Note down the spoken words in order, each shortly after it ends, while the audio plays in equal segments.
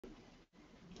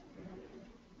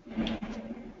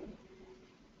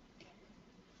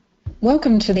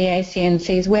Welcome to the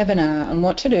ACNC's webinar on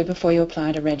what to do before you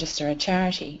apply to register a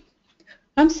charity.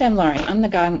 I'm Sam Laurie, I'm the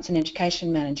Guidance and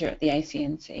Education Manager at the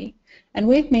ACNC, and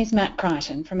with me is Matt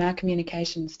Crichton from our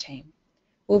Communications team.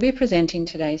 We'll be presenting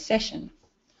today's session.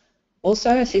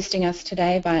 Also assisting us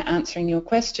today by answering your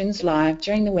questions live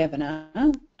during the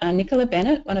webinar are Nicola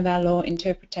Bennett, one of our Law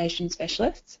Interpretation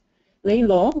Specialists, Lee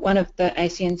Law, one of the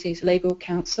ACNC's Legal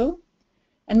Counsel,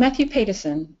 and Matthew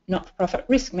Peterson, Not-for-Profit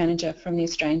Risk Manager from the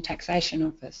Australian Taxation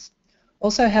Office.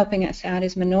 Also helping us out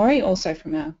is Minori, also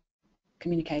from our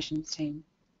Communications team.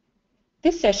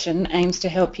 This session aims to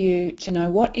help you to know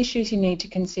what issues you need to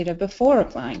consider before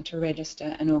applying to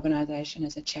register an organisation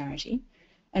as a charity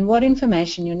and what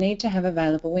information you'll need to have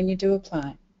available when you do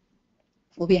apply.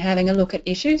 We'll be having a look at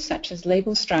issues such as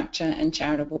legal structure and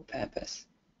charitable purpose.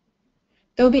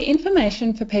 There will be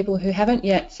information for people who haven't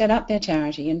yet set up their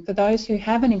charity and for those who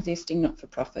have an existing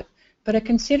not-for-profit but are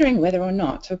considering whether or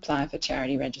not to apply for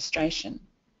charity registration.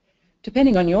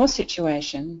 Depending on your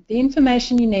situation, the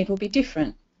information you need will be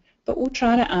different, but we'll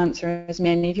try to answer as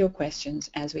many of your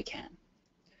questions as we can.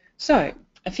 So,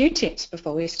 a few tips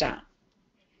before we start.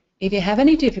 If you have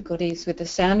any difficulties with the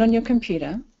sound on your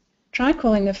computer, try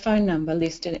calling the phone number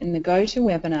listed in the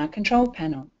GoToWebinar control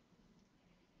panel.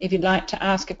 If you'd like to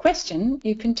ask a question,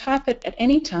 you can type it at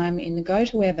any time in the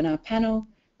GoToWebinar panel,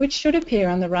 which should appear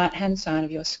on the right-hand side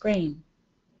of your screen.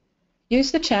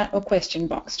 Use the chat or question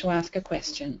box to ask a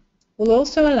question. We'll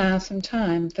also allow some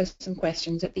time for some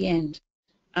questions at the end,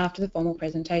 after the formal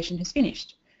presentation has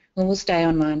finished, when we'll stay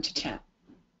online to chat.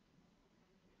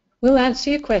 We'll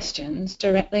answer your questions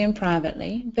directly and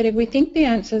privately, but if we think the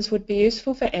answers would be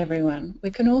useful for everyone, we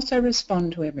can also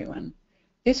respond to everyone.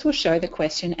 This will show the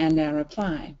question and our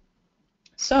reply.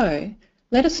 So,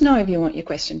 let us know if you want your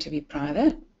question to be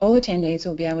private. All attendees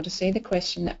will be able to see the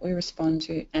question that we respond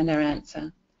to and our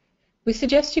answer. We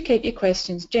suggest you keep your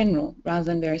questions general rather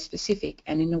than very specific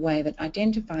and in a way that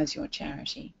identifies your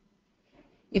charity.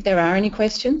 If there are any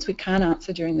questions we can't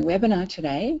answer during the webinar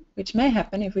today, which may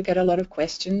happen if we get a lot of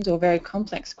questions or very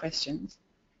complex questions,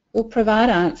 we'll provide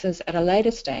answers at a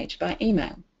later stage by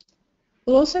email.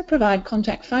 We'll also provide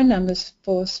contact phone numbers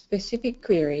for specific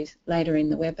queries later in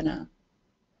the webinar.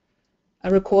 A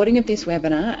recording of this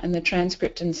webinar and the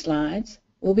transcript and slides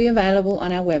will be available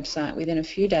on our website within a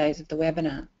few days of the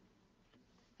webinar.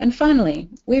 And finally,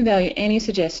 we value any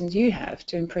suggestions you have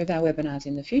to improve our webinars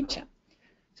in the future.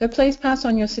 So please pass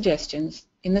on your suggestions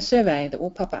in the survey that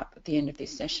will pop up at the end of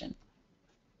this session.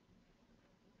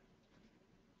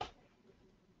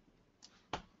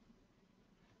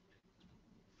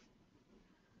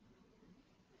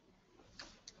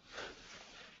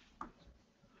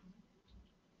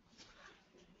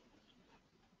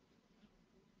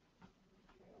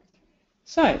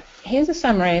 So, here's a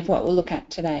summary of what we'll look at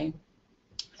today.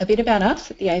 A bit about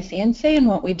us at the ACNC and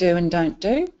what we do and don't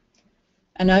do.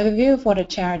 An overview of what a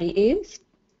charity is,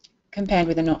 compared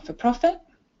with a not-for-profit.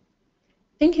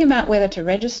 Thinking about whether to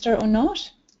register or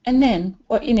not, and then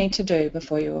what you need to do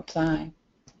before you apply.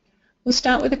 We'll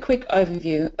start with a quick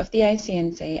overview of the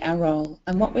ACNC, our role,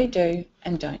 and what we do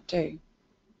and don't do.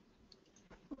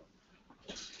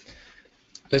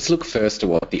 Let's look first at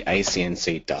what the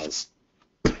ACNC does.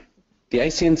 The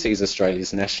ACNC is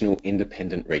Australia's national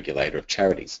independent regulator of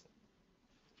charities.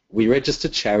 We register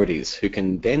charities who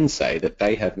can then say that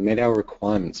they have met our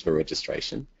requirements for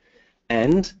registration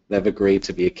and they've agreed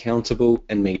to be accountable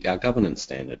and meet our governance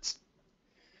standards.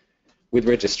 With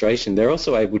registration, they're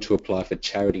also able to apply for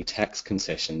charity tax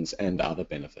concessions and other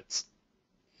benefits.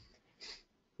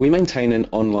 We maintain an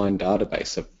online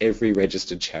database of every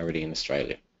registered charity in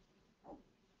Australia.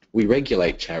 We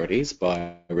regulate charities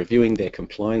by reviewing their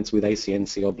compliance with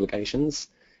ACNC obligations,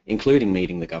 including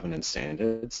meeting the governance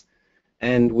standards,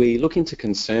 and we look into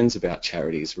concerns about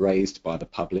charities raised by the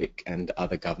public and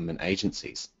other government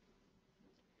agencies.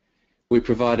 We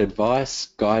provide advice,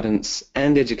 guidance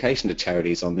and education to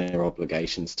charities on their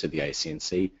obligations to the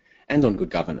ACNC and on good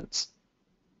governance.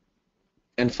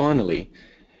 And finally,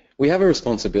 we have a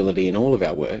responsibility in all of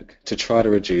our work to try to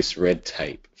reduce red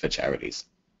tape for charities.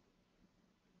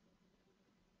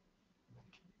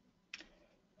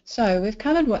 So we've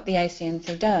covered what the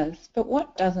ACNC does, but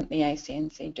what doesn't the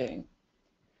ACNC do?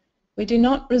 We do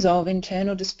not resolve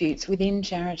internal disputes within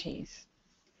charities.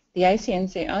 The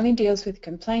ACNC only deals with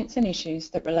complaints and issues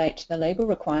that relate to the legal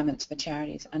requirements for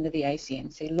charities under the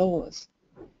ACNC laws.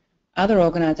 Other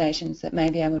organisations that may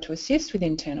be able to assist with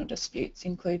internal disputes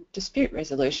include dispute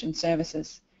resolution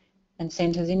services and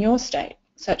centres in your state,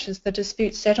 such as the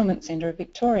Dispute Settlement Centre of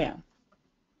Victoria.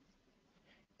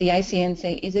 The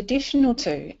ACNC is additional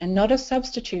to and not a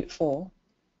substitute for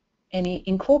any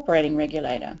incorporating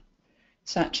regulator.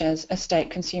 such as a state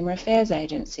consumer affairs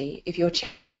agency if your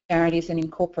charity is an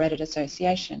incorporated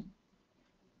association.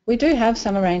 We do have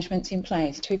some arrangements in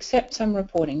place to accept some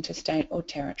reporting to state or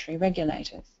territory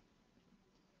regulators.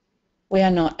 We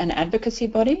are not an advocacy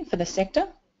body for the sector.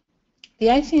 The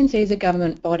ACNC is a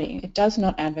government body. It does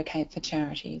not advocate for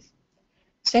charities.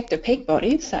 Sector peak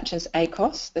bodies such as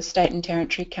ACOS, the State and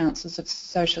Territory Councils of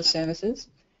Social Services,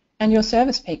 and your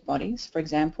service peak bodies, for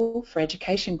example, for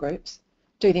education groups,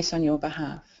 do this on your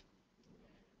behalf.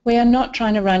 We are not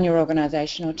trying to run your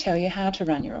organisation or tell you how to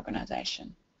run your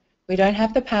organisation. We don't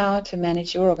have the power to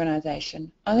manage your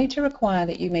organisation, only to require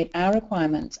that you meet our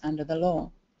requirements under the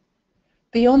law.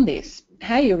 Beyond this,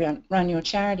 how you run your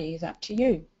charity is up to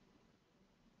you.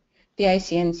 The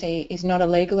ACNC is not a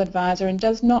legal advisor and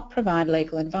does not provide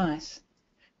legal advice.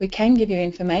 We can give you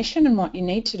information on what you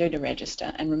need to do to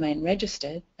register and remain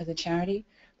registered as a charity,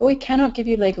 but we cannot give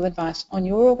you legal advice on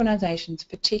your organisation's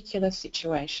particular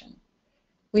situation.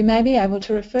 We may be able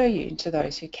to refer you to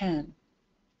those who can.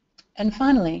 And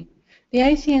finally, the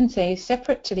ACNC is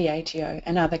separate to the ATO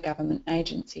and other government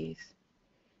agencies.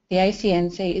 The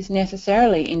ACNC is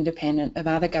necessarily independent of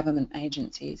other government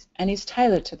agencies and is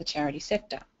tailored to the charity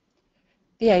sector.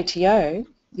 The ATO,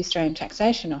 the Australian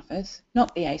Taxation Office,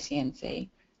 not the ACNC,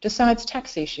 decides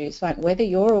tax issues like whether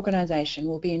your organisation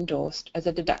will be endorsed as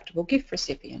a deductible gift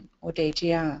recipient, or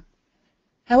DGR.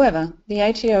 However, the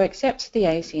ATO accepts the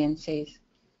ACNC's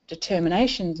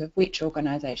determinations of which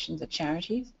organisations are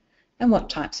charities and what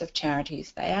types of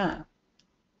charities they are.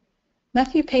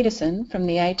 Matthew Peterson from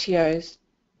the ATO's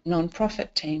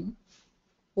non-profit team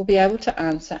will be able to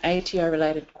answer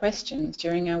ATO-related questions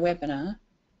during our webinar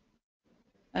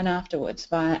and afterwards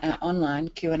via our online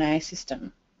Q&A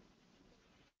system.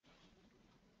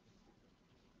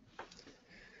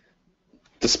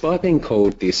 Despite being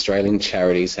called the Australian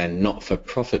Charities and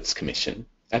Not-for-Profits Commission,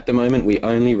 at the moment we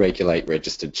only regulate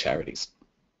registered charities.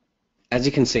 As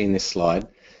you can see in this slide,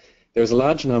 there is a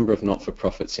large number of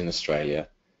not-for-profits in Australia,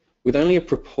 with only a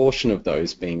proportion of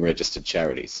those being registered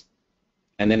charities,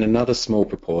 and then another small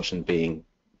proportion being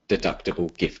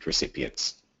deductible gift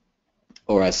recipients,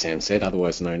 or as Sam said,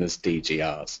 otherwise known as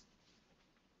DGRs.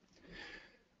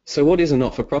 So what is a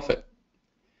not-for-profit?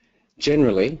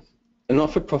 Generally, a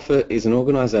not-for-profit is an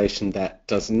organisation that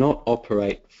does not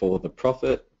operate for the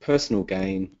profit, personal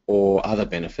gain, or other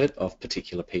benefit of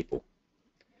particular people.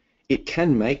 It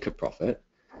can make a profit,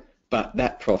 but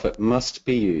that profit must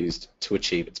be used to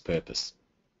achieve its purpose.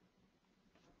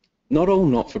 Not all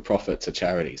not-for-profits are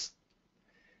charities.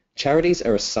 Charities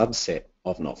are a subset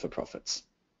of not-for-profits.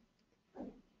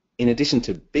 In addition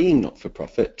to being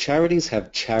not-for-profit, charities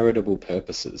have charitable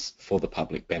purposes for the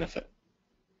public benefit.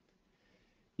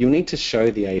 You'll need to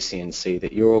show the ACNC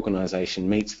that your organisation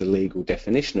meets the legal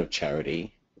definition of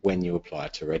charity when you apply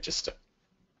to register.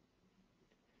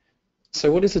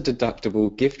 So what is a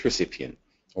deductible gift recipient,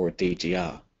 or a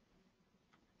DGR?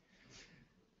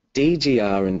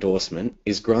 DGR endorsement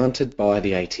is granted by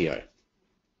the ATO.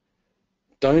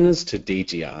 Donors to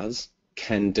DGRs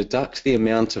can deduct the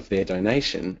amount of their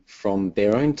donation from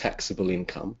their own taxable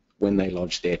income when they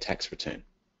lodge their tax return.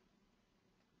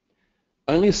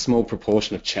 Only a small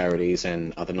proportion of charities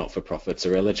and other not-for-profits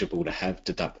are eligible to have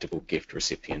deductible gift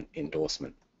recipient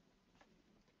endorsement.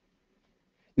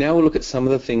 Now we'll look at some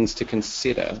of the things to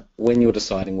consider when you're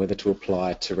deciding whether to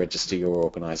apply to register your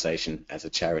organisation as a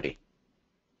charity.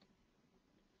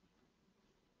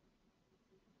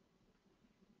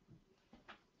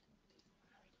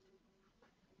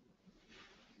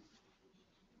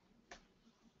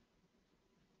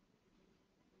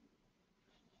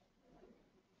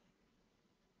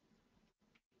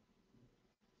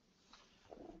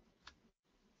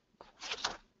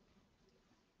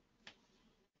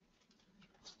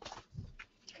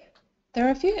 There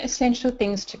are a few essential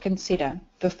things to consider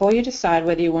before you decide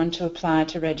whether you want to apply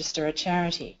to register a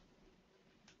charity.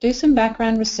 Do some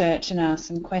background research and ask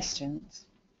some questions.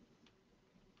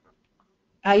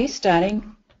 Are you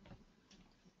starting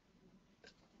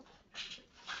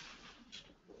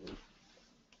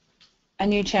a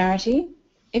new charity?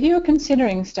 If you are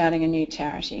considering starting a new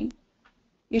charity,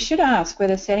 you should ask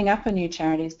whether setting up a new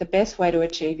charity is the best way to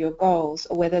achieve your goals,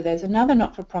 or whether there's another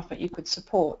not-for-profit you could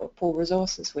support or pool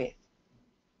resources with.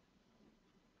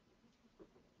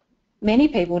 Many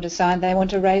people decide they want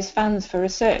to raise funds for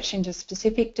research into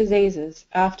specific diseases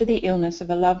after the illness of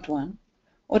a loved one,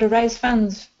 or to raise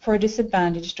funds for a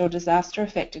disadvantaged or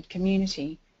disaster-affected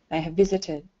community they have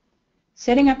visited.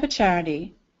 Setting up a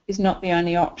charity is not the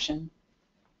only option.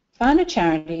 Find a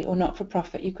charity or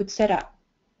not-for-profit you could set up,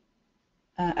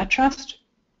 a trust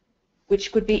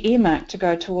which could be earmarked to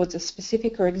go towards a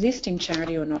specific or existing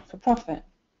charity or not-for-profit.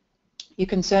 You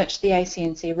can search the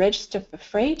ACNC register for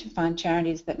free to find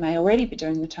charities that may already be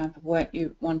doing the type of work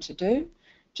you want to do.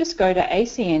 Just go to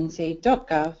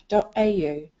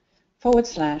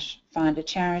acnc.gov.au/find a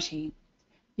charity.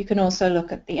 You can also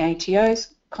look at the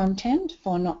ATO's content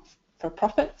for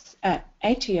not-for-profits at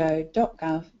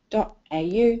ato.gov.au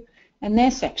and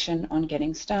their section on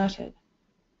getting started.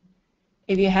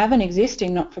 If you have an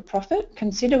existing not-for-profit,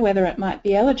 consider whether it might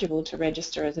be eligible to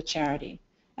register as a charity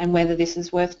and whether this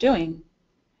is worth doing.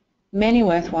 Many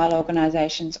worthwhile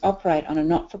organisations operate on a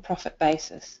not-for-profit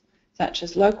basis, such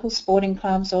as local sporting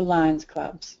clubs or Lions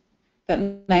clubs, but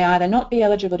may either not be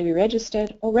eligible to be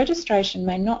registered or registration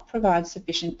may not provide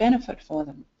sufficient benefit for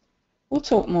them. We'll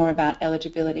talk more about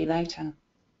eligibility later.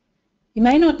 You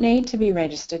may not need to be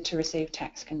registered to receive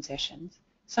tax concessions.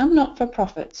 Some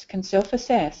not-for-profits can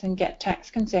self-assess and get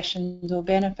tax concessions or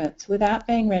benefits without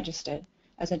being registered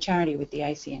as a charity with the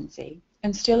ACNC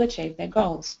and still achieve their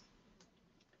goals.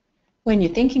 When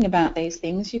you're thinking about these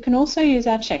things, you can also use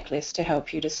our checklist to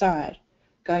help you decide.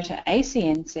 Go to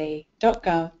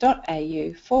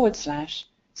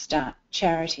acnc.gov.au/start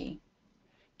charity.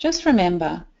 Just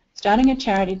remember, starting a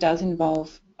charity does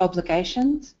involve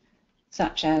obligations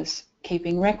such as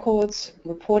keeping records,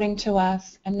 reporting to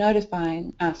us and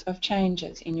notifying us of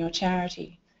changes in your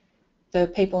charity. The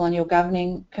people on your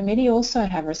governing committee also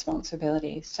have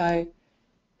responsibilities, so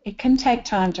it can take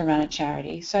time to run a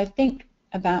charity, so think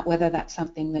about whether that's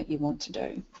something that you want to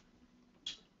do.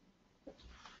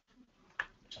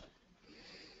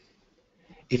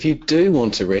 If you do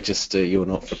want to register your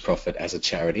not-for-profit as a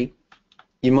charity,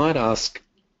 you might ask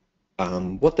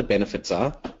what the benefits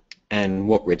are and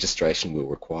what registration will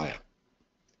require.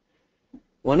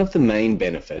 One of the main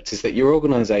benefits is that your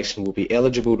organisation will be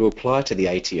eligible to apply to the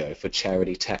ATO for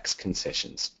charity tax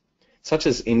concessions, such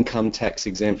as income tax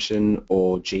exemption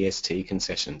or GST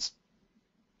concessions.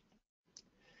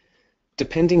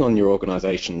 Depending on your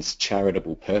organisation's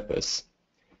charitable purpose,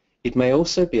 it may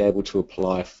also be able to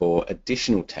apply for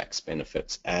additional tax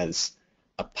benefits as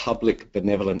a public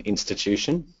benevolent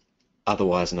institution,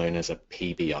 otherwise known as a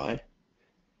PBI,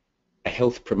 a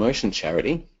health promotion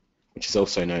charity, which is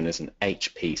also known as an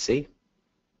HPC,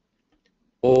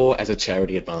 or as a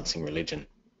charity advancing religion.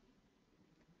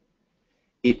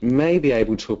 It may be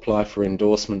able to apply for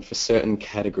endorsement for certain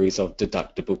categories of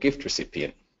deductible gift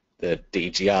recipient, the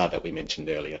DGR that we mentioned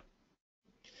earlier,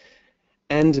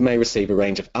 and may receive a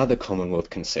range of other Commonwealth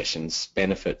concessions,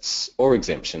 benefits or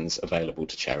exemptions available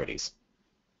to charities.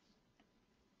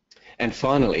 And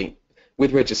finally,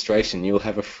 with registration, you'll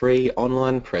have a free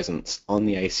online presence on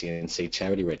the ACNC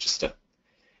Charity Register.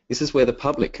 This is where the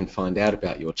public can find out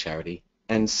about your charity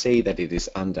and see that it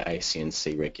is under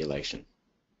ACNC regulation.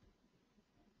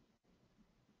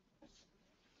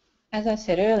 As I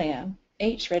said earlier,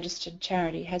 each registered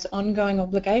charity has ongoing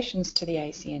obligations to the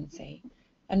ACNC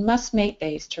and must meet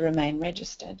these to remain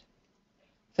registered.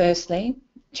 Firstly,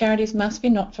 charities must be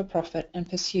not-for-profit and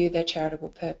pursue their charitable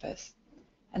purpose,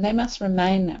 and they must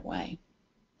remain that way.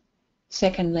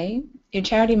 Secondly, your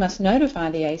charity must notify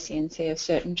the ACNC of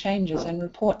certain changes and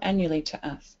report annually to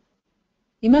us.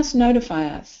 You must notify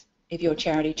us if your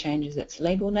charity changes its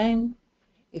legal name,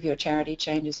 if your charity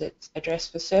changes its address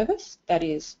for service, that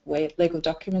is, where legal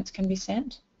documents can be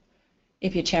sent,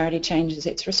 if your charity changes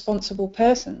its responsible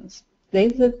persons,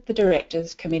 these are the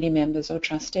directors, committee members or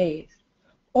trustees,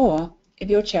 or if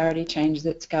your charity changes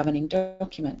its governing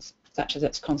documents, such as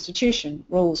its constitution,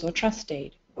 rules or trust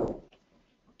deed.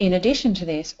 In addition to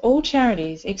this, all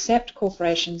charities except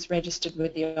corporations registered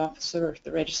with the Officer of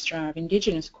the Registrar of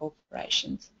Indigenous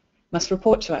Corporations must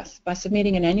report to us by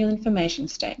submitting an annual information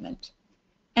statement,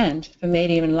 and for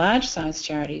medium and large size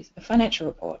charities, a financial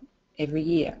report every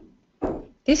year.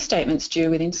 This statement's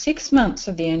due within 6 months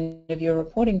of the end of your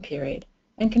reporting period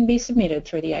and can be submitted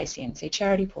through the ACNC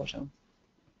Charity Portal.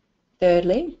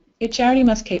 Thirdly, your charity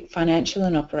must keep financial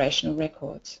and operational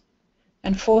records.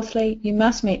 And fourthly, you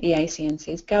must meet the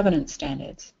ACNC's governance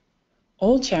standards.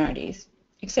 All charities,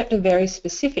 except a very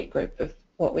specific group of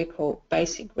what we call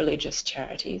basic religious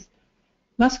charities,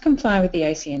 must comply with the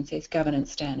ACNC's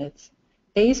governance standards.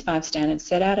 These 5 standards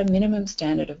set out a minimum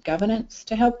standard of governance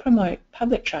to help promote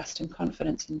public trust and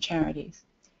confidence in charities.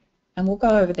 And we'll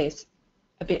go over this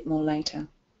a bit more later.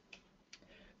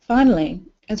 Finally,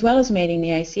 as well as meeting the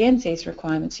ACNC's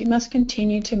requirements, you must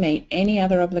continue to meet any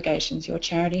other obligations your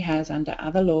charity has under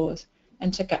other laws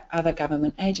and to other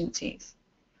government agencies.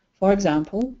 For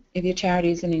example, if your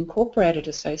charity is an incorporated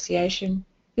association,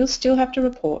 you'll still have to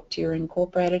report to your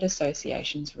incorporated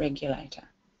association's regulator.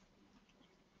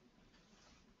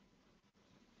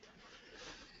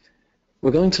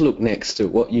 We're going to look next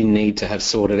at what you need to have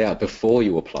sorted out before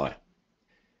you apply.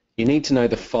 You need to know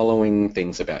the following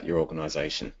things about your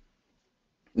organisation.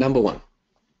 Number one,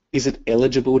 is it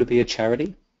eligible to be a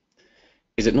charity?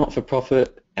 Is it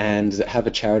not-for-profit, and does it have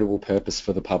a charitable purpose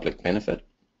for the public benefit?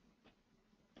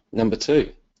 Number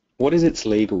two, what is its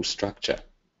legal structure?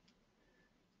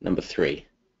 Number three,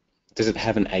 does it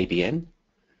have an ABN?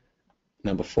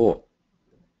 Number four,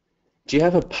 do you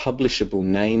have a publishable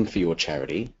name for your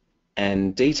charity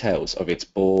and details of its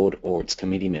board or its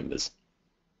committee members?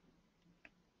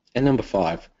 And number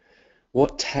five,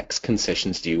 what tax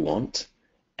concessions do you want,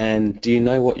 and do you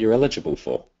know what you're eligible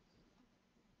for?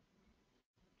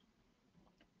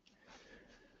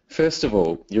 First of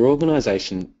all,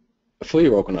 for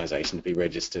your organisation to be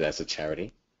registered as a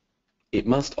charity, it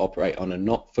must operate on a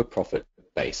not-for-profit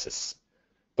basis,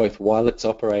 both while it's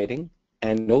operating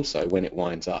and also when it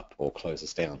winds up or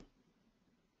closes down.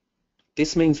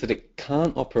 This means that it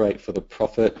can't operate for the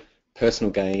profit,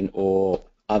 personal gain, or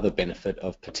other benefit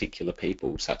of particular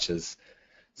people, such as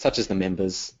the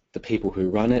members, the people who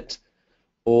run it,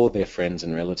 or their friends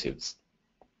and relatives.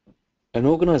 An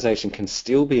organisation can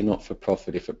still be a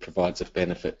not-for-profit if it provides a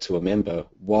benefit to a member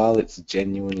while it's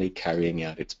genuinely carrying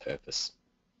out its purpose.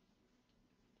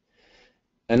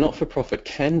 A not-for-profit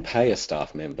can pay a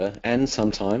staff member and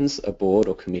sometimes a board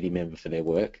or committee member for their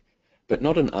work, but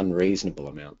not an unreasonable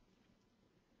amount.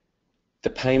 The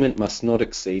payment must not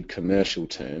exceed commercial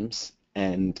terms,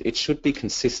 and it should be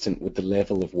consistent with the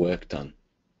level of work done.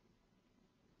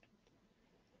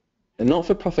 A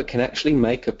not-for-profit can actually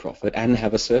make a profit and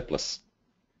have a surplus,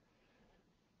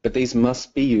 but these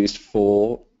must be used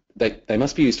for, they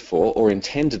must be used for or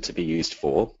intended to be used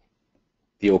for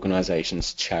the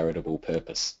organisation's charitable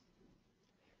purpose.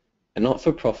 A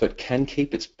not-for-profit can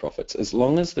keep its profits as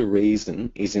long as the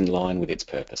reason is in line with its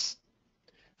purpose.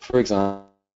 For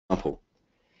example,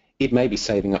 it may be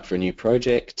saving up for a new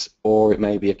project, or it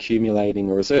may be accumulating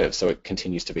a reserve so it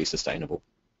continues to be sustainable.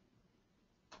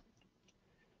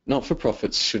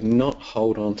 Not-for-profits should not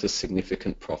hold on to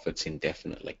significant profits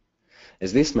indefinitely,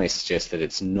 as this may suggest that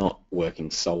it's not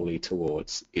working solely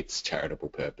towards its charitable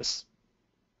purpose.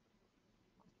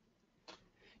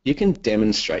 You can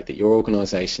demonstrate that your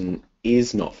organisation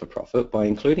is not-for-profit by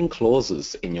including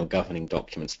clauses in your governing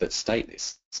documents that state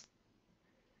this.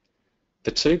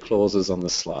 The two clauses on the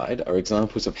slide are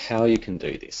examples of how you can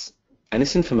do this, and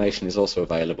this information is also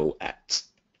available at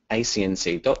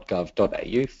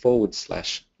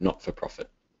acnc.gov.au/not-for-profit.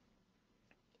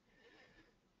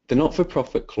 The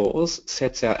not-for-profit clause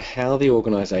sets out how the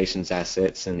organisation's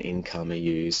assets and income are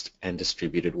used and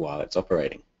distributed while it's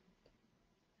operating.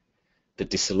 The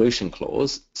dissolution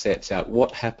clause sets out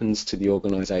what happens to the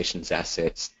organisation's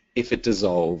assets if it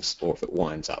dissolves or if it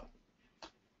winds up.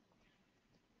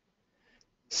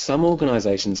 Some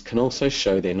organisations can also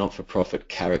show their not-for-profit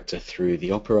character through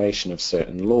the operation of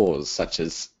certain laws, such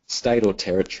as state or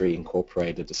territory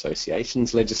incorporated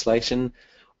associations legislation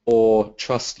or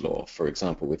trust law, for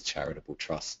example, with charitable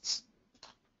trusts.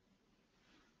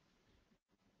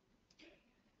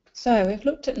 So we've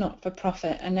looked at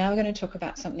not-for-profit, and now we're going to talk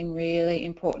about something really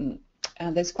important.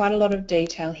 There's quite a lot of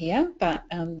detail here, but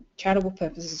charitable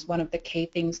purpose is one of the key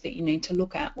things that you need to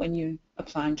look at when you're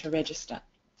applying to register.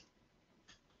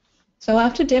 So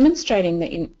after demonstrating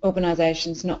that your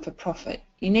organisation's not-for-profit,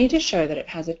 you need to show that it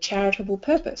has a charitable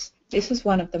purpose. This is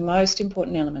one of the most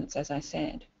important elements, as I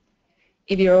said.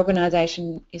 If your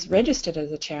organisation is registered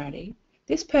as a charity,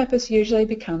 this purpose usually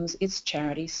becomes its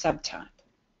charity subtype.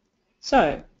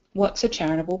 So, what's a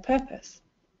charitable purpose?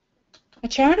 A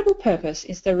charitable purpose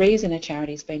is the reason a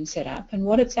charity has been set up and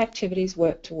what its activities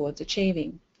work towards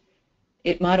achieving.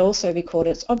 It might also be called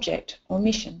its object or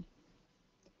mission.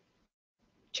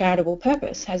 Charitable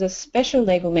purpose has a special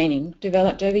legal meaning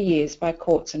developed over years by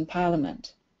courts and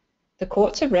Parliament. The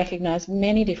courts have recognised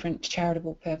many different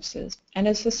charitable purposes, and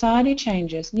as society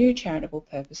changes, new charitable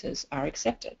purposes are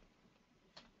accepted.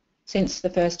 Since the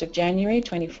 1st of January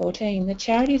 2014, the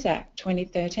Charities Act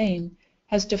 2013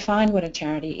 has defined what a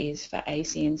charity is for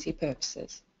ACNC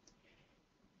purposes.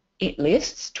 It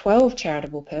lists 12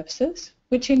 charitable purposes,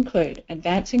 which include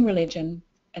advancing religion,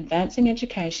 advancing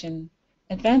education,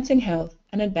 advancing health,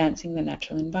 and advancing the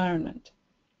natural environment.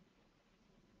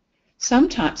 Some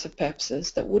types of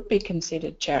purposes that would be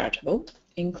considered charitable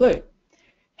include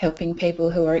helping people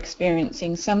who are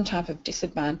experiencing some type of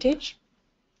disadvantage,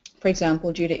 for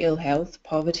example due to ill health,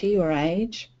 poverty or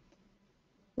age,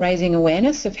 raising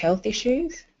awareness of health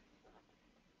issues,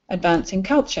 advancing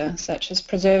culture such as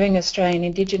preserving Australian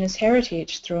Indigenous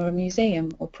heritage through a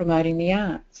museum or promoting the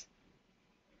arts,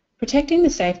 protecting the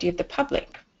safety of the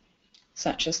public,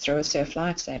 such as through a surf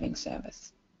lifesaving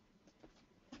service.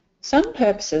 Some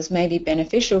purposes may be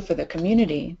beneficial for the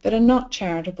community but are not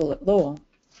charitable at law.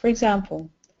 For example,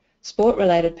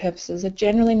 sport-related purposes are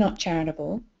generally not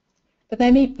charitable, but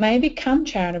they may become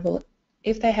charitable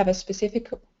if they have a specific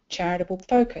charitable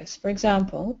focus. For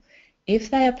example,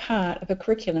 if they are part of a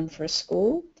curriculum for a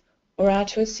school or are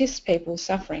to assist people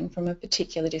suffering from a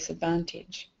particular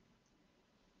disadvantage.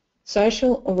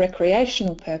 Social or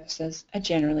recreational purposes are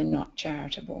generally not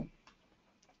charitable.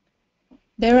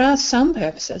 There are some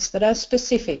purposes that are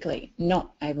specifically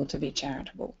not able to be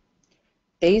charitable.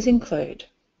 These include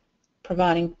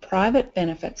providing private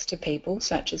benefits to people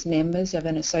such as members of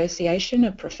an association,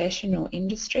 a profession or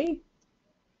industry,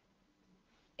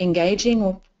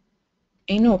 engaging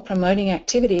in or promoting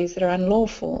activities that are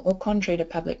unlawful or contrary to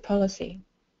public policy,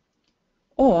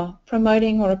 or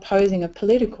promoting or opposing a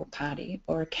political party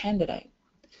or a candidate.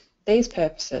 These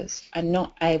purposes are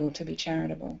not able to be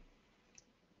charitable.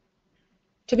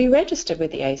 To be registered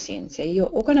with the ACNC, your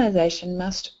organisation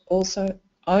must also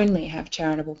only have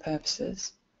charitable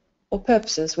purposes or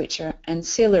purposes which are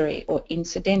ancillary or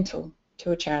incidental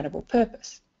to a charitable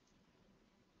purpose.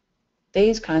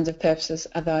 These kinds of purposes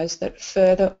are those that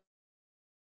further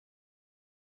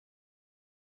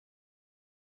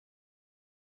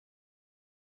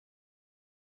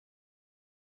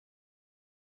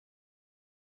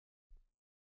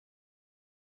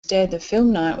instead the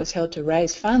film night was held to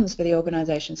raise funds for the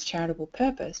organisation's charitable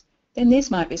purpose, then this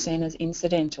might be seen as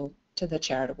incidental to the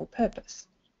charitable purpose.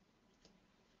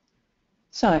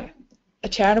 So, a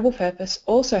charitable purpose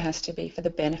also has to be for the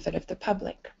benefit of the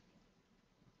public.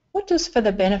 What does for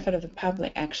the benefit of the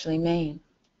public actually mean?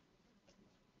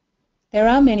 There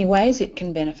are many ways it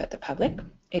can benefit the public.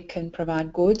 It can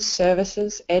provide goods,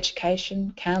 services,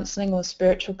 education, counselling or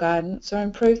spiritual guidance, or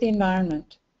improve the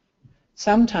environment.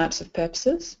 Some types of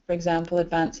purposes, for example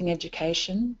advancing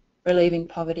education, relieving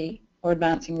poverty or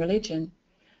advancing religion,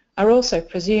 are also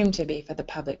presumed to be for the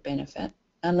public benefit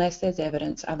unless there's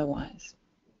evidence otherwise.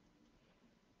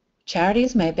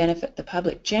 Charities may benefit the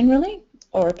public generally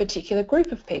or a particular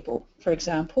group of people, for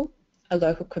example a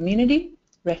local community,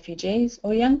 refugees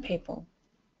or young people.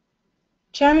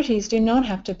 Charities do not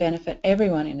have to benefit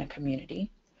everyone in a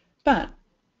community, but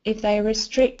if they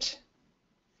restrict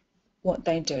what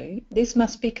they do, this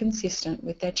must be consistent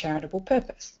with their charitable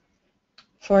purpose.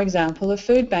 For example, a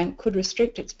food bank could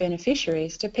restrict its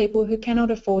beneficiaries to people who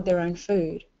cannot afford their own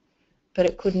food, but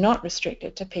it could not restrict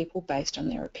it to people based on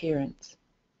their appearance.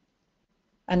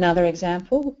 Another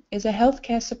example is a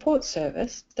healthcare support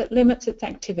service that limits its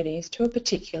activities to a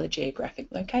particular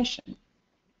geographic location.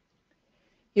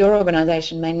 Your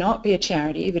organisation may not be a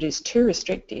charity if it is too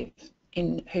restrictive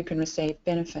in who can receive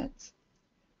benefits.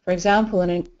 For example,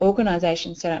 an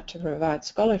organisation set up to provide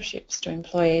scholarships to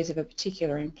employees of a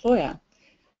particular employer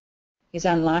is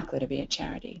unlikely to be a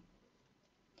charity.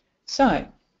 So,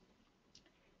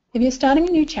 if you're starting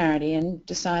a new charity and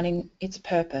deciding its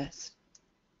purpose,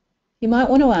 you might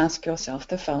want to ask yourself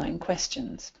the following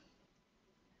questions.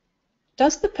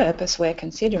 Does the purpose we're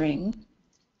considering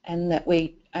and that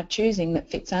we are choosing that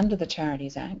fits under the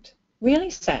Charities Act really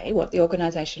say what the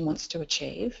organisation wants to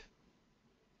achieve?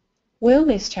 Will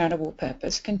this charitable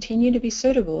purpose continue to be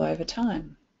suitable over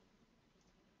time?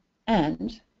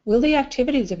 And will the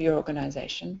activities of your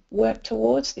organisation work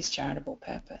towards this charitable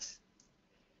purpose?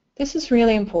 This is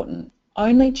really important.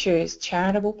 Only choose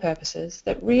charitable purposes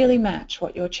that really match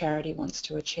what your charity wants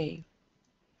to achieve.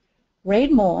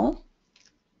 Read more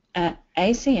at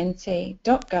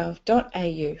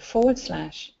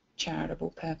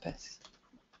acnc.gov.au/charitable purpose.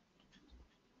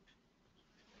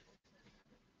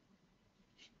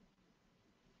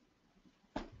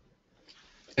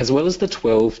 As well as the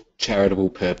 12 charitable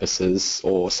purposes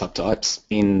or subtypes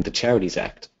in the Charities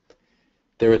Act,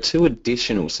 there are 2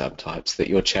 additional subtypes that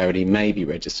your charity may be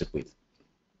registered with.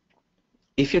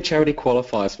 If your charity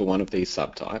qualifies for one of these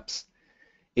subtypes,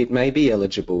 it may be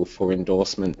eligible for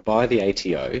endorsement by the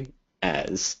ATO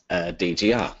as a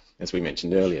DGR, as we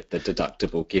mentioned earlier, the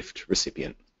deductible gift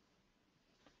recipient.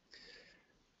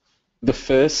 The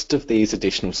first of these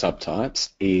additional subtypes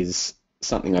is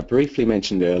something I briefly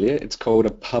mentioned earlier. It's called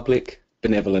a public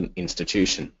benevolent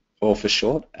institution, or for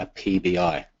short, a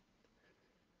PBI.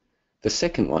 The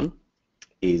second one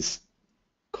is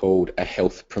called a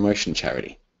health promotion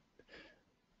charity,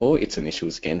 or its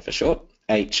initials again for short,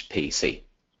 HPC.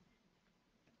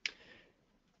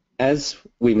 As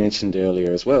we mentioned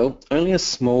earlier as well, only a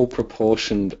small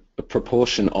proportion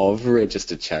of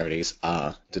registered charities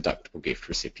are deductible gift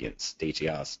recipients,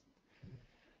 DGRs,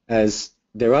 as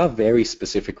there are very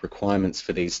specific requirements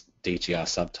for these DGR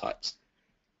subtypes.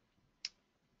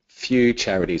 few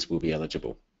charities will be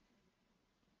eligible.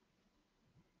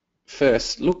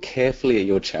 First, look carefully at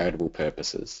your charitable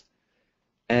purposes,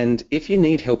 and if you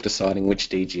need help deciding which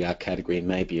DGR category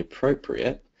may be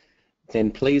appropriate,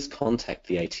 then please contact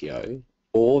the ATO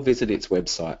or visit its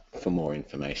website for more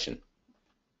information.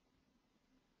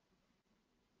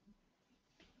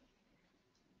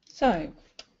 So,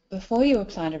 before you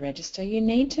apply to register, you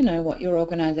need to know what your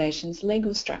organisation's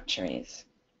legal structure is.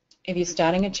 If you're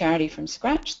starting a charity from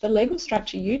scratch, the legal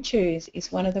structure you choose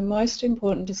is one of the most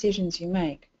important decisions you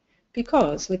make,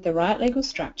 because with the right legal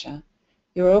structure,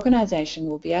 your organisation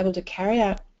will be able to carry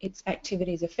out its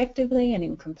activities effectively and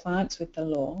in compliance with the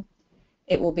law.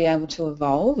 It will be able to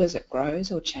evolve as it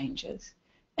grows or changes,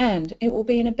 and it will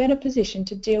be in a better position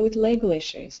to deal with legal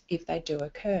issues if they do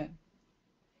occur.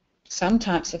 Some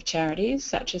types of charities,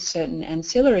 such as certain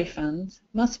ancillary funds,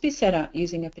 must be set up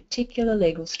using a particular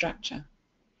legal structure.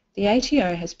 The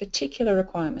ATO has particular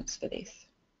requirements for this.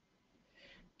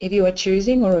 If you are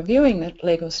choosing or reviewing the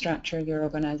legal structure of your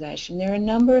organisation, there are a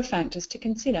number of factors to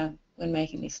consider when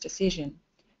making this decision,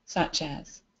 such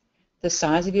as the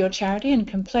size of your charity and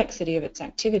complexity of its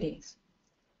activities,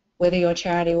 whether your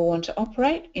charity will want to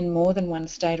operate in more than one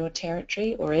state or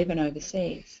territory or even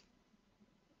overseas,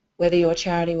 whether your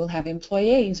charity will have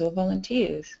employees or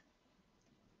volunteers,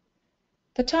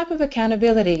 the type of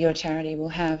accountability your charity will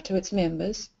have to its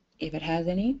members, if it has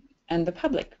any, and the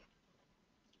public,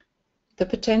 the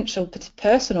potential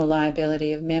personal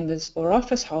liability of members or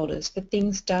office holders for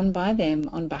things done by them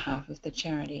on behalf of the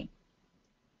charity,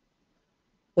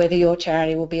 whether your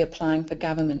charity will be applying for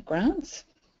government grants,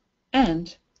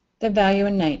 and the value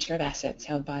and nature of assets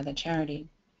held by the charity.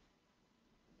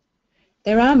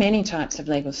 There are many types of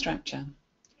legal structure.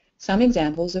 Some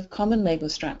examples of common legal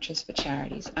structures for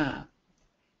charities are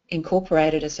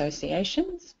incorporated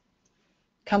associations,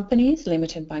 companies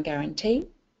limited by guarantee,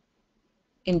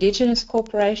 Indigenous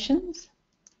corporations,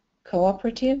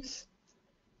 cooperatives,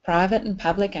 private and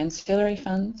public ancillary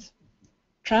funds,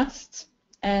 trusts,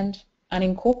 and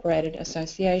unincorporated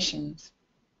associations.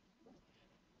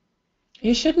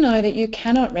 You should know that you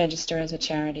cannot register as a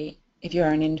charity if you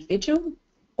are an individual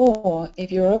or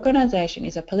if your organisation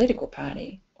is a political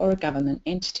party or a government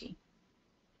entity.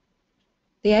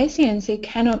 The ACNC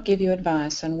cannot give you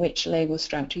advice on which legal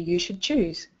structure you should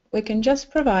choose. We can just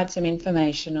provide some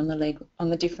information on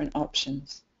the different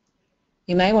options.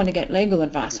 You may want to get legal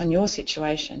advice on your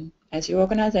situation, as your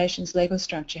organisation's legal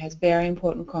structure has very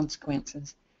important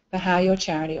consequences for how your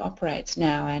charity operates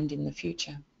now and in the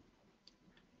future.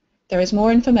 There is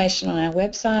more information on our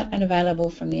website and available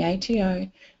from the ATO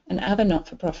and other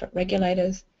not-for-profit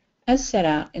regulators as set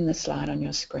out in the slide on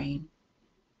your screen.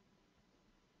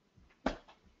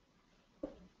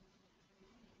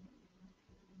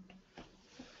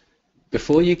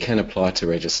 Before you can apply to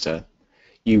register,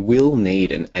 you will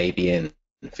need an ABN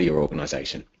for your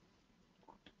organisation.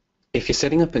 If you're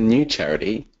setting up a new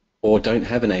charity or don't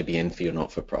have an ABN for your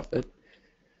not-for-profit,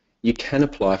 you can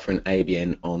apply for an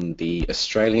ABN on the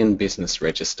Australian Business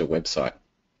Register website.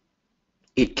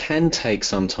 It can take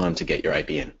some time to get your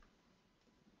ABN.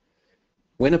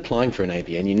 When applying for an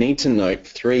ABN, you need to note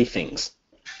 3 things.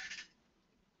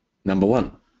 Number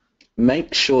 1,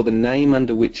 make sure the name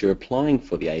under which you're applying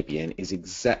for the ABN is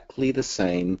exactly the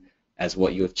same as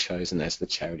what you have chosen as the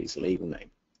charity's legal name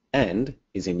and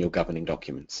is in your governing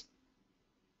documents.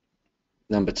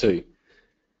 Number 2,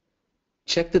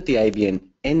 check that the ABN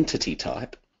entity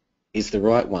type is the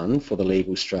right one for the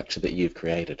legal structure that you've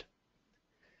created.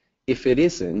 If it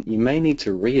isn't, you may need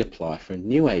to reapply for a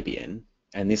new ABN,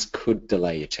 and this could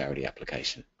delay your charity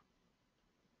application.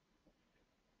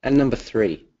 And number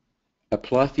 3,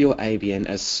 apply for your ABN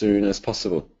as soon as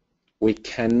possible. We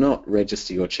cannot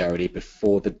register your charity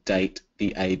before the date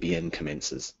the ABN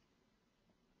commences.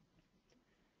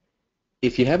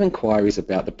 If you have inquiries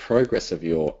about the progress of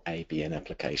your ABN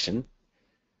application,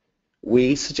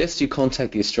 we suggest you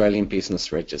contact the Australian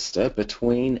Business Register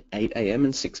between 8 AM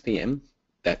and 6 PM,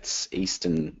 that's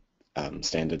Eastern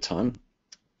Standard Time,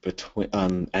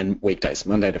 and weekdays,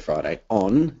 Monday to Friday,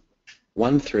 on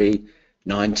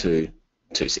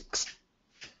 139226.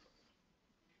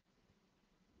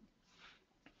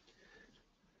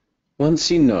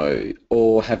 Once you know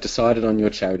or have decided on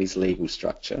your charity's legal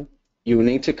structure, you will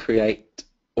need to create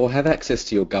or have access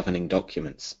to your governing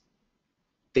documents.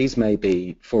 These may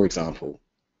be, for example,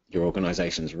 your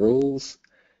organisation's rules,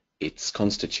 its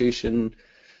constitution,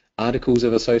 articles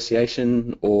of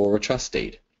association, or a trust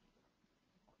deed.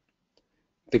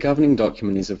 The governing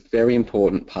document is a very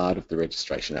important part of the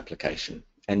registration application,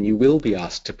 and you will be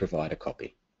asked to provide a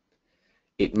copy.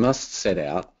 It must set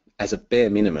out, as a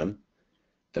bare minimum,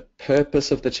 the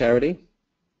purpose of the charity,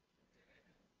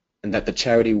 and that the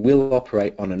charity will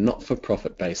operate on a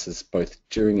not-for-profit basis both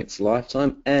during its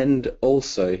lifetime and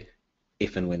also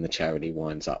if and when the charity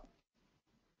winds up.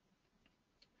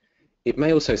 It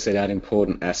may also set out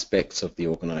important aspects of the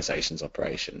organisation's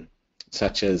operation,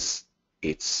 such as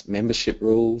its membership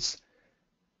rules,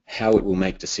 how it will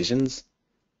make decisions,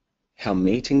 how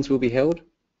meetings will be held,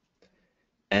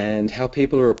 and how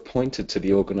people are appointed to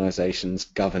the organisation's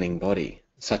governing body,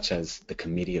 such as the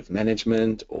Committee of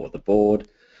Management or the Board,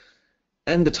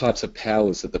 and the types of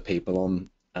powers that the people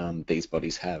on these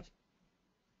bodies have.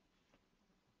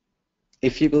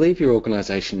 If you believe your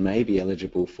organisation may be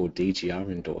eligible for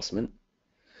DGR endorsement,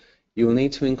 you will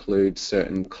need to include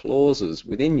certain clauses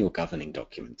within your governing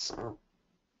documents.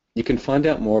 You can find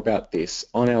out more about this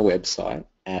on our website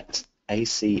at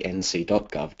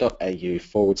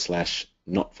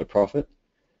acnc.gov.au/not-for-profit,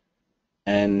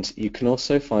 and you can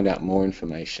also find out more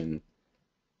information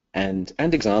and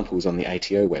examples on the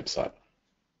ATO website.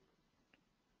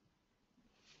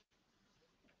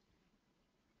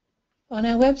 On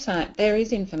our website, there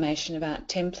is information about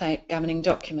template governing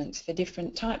documents for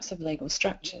different types of legal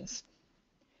structures.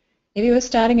 If you are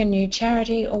starting a new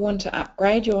charity or want to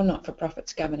upgrade your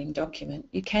not-for-profit's governing document,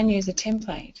 you can use a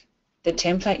template. The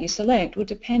template you select will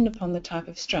depend upon the type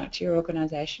of structure your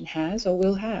organisation has or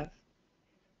will have.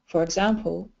 For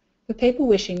example, for people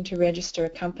wishing to register a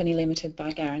company limited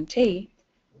by guarantee,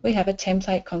 we have a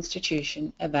template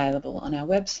constitution available on our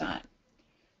website.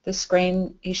 The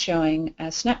screen is showing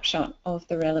a snapshot of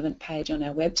the relevant page on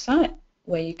our website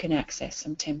where you can access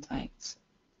some templates.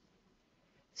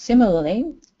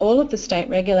 Similarly, all of the state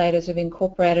regulators of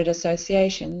incorporated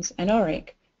associations and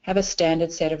ORIC have a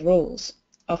standard set of rules,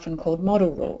 often called model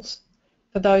rules,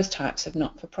 for those types of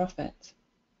not-for-profits.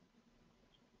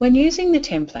 When using the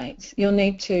templates, you'll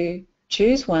need to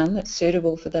choose one that's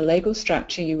suitable for the legal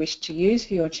structure you wish to use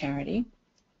for your charity,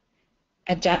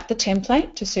 adapt the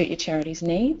template to suit your charity's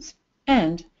needs,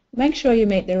 and make sure you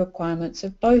meet the requirements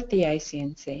of both the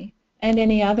ACNC and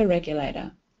any other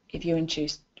regulator if you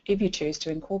choose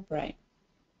to incorporate.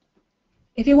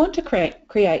 If you want to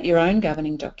create your own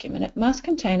governing document, it must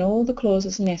contain all the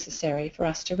clauses necessary for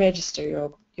us to register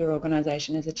your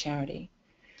organisation as a charity,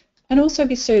 and also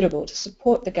be suitable to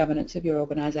support the governance of your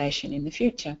organisation in the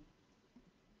future.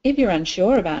 If you're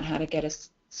unsure about how to get a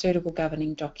suitable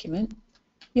governing document,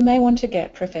 you may want to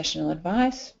get professional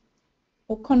advice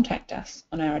or contact us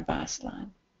on our advice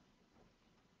line.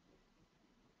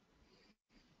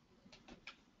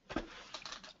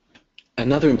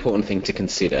 Another important thing to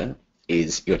consider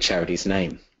is your charity's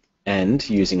name and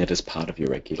using it as part of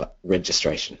your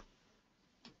registration.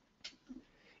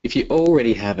 If you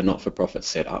already have a not-for-profit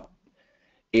set up,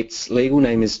 its legal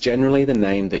name is generally the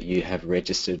name that you have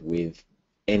registered with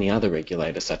any other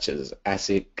regulator such as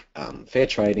ASIC, Fair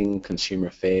Trading, Consumer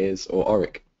Affairs or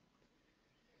ORIC.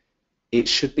 It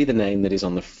should be the name that is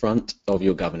on the front of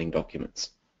your governing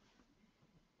documents.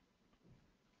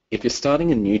 If you're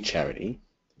starting a new charity,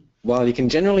 while you can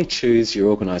generally choose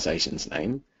your organisation's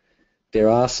name, there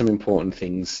are some important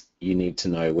things you need to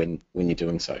know when you're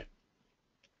doing so.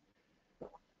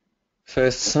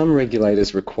 First, some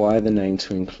regulators require the name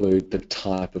to include the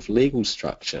type of legal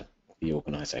structure the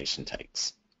organisation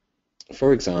takes.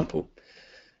 For example,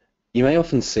 you may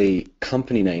often see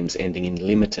company names ending in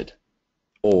limited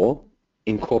or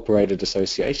incorporated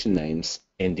association names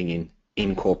ending in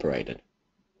incorporated.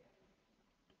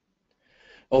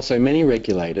 Also, many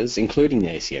regulators, including the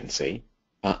ACNC,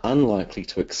 are unlikely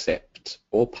to accept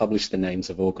or publish the names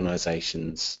of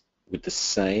organisations with the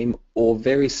same or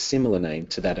very similar name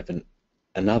to that of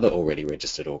another already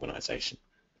registered organisation.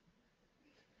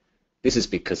 This is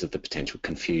because of the potential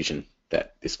confusion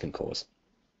that this can cause.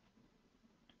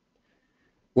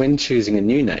 When choosing a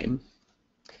new name,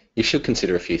 you should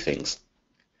consider a few things.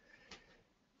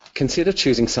 Consider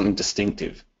choosing something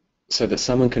distinctive so that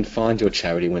someone can find your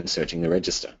charity when searching the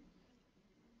register.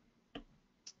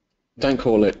 Don't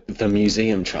call it the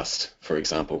Museum Trust, for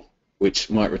example, which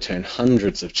might return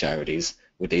hundreds of charities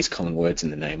with these common words in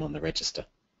the name on the register.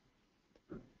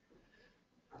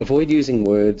 Avoid using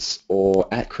words or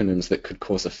acronyms that could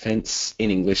cause offence in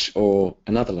English or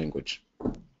another language.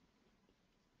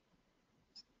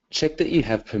 Check that you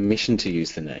have permission to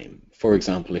use the name, for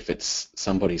example, if it's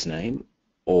somebody's name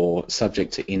or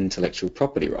subject to intellectual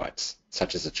property rights,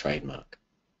 such as a trademark.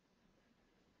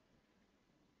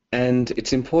 And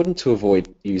it's important to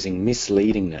avoid using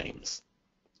misleading names.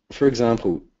 For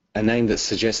example, a name that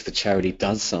suggests the charity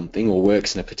does something or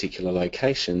works in a particular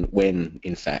location when,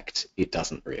 in fact, it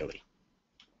doesn't really.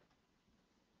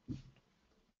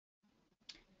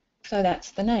 So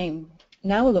that's the name.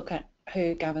 Now we'll look at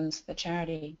who governs the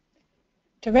charity.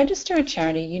 To register a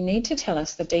charity, you need to tell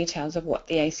us the details of what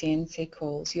the ACNC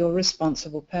calls your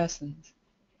responsible persons.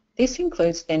 This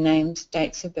includes their names,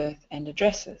 dates of birth and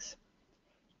addresses.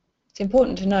 It's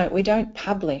important to note we don't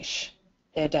publish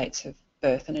their dates of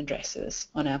birth and addresses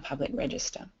on our public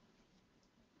register.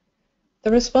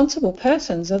 The responsible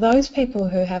persons are those people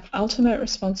who have ultimate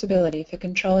responsibility for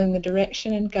controlling the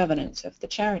direction and governance of the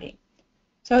charity.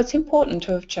 So it's important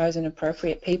to have chosen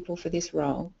appropriate people for this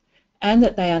role and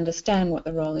that they understand what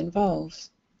the role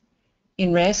involves.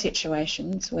 In rare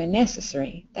situations, where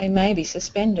necessary, they may be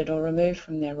suspended or removed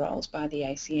from their roles by the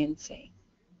ACNC.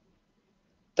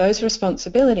 Those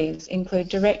responsibilities include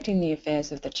directing the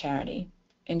affairs of the charity,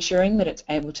 ensuring that it's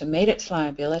able to meet its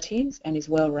liabilities and is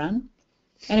well run,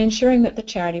 and ensuring that the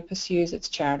charity pursues its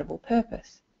charitable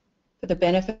purpose for the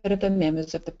benefit of the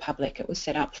members of the public it was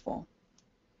set up for.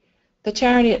 The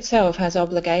charity itself has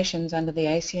obligations under the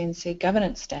ACNC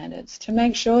governance standards to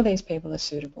make sure these people are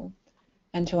suitable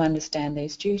and to understand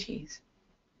these duties.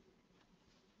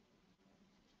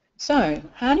 So,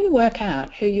 how do you work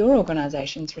out who your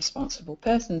organisation's responsible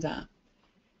persons are?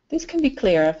 This can be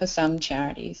clearer for some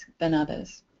charities than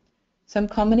others. Some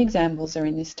common examples are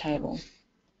in this table.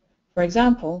 For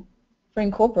example, for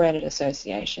incorporated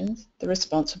associations, the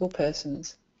responsible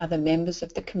persons are the members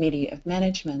of the Committee of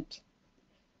Management.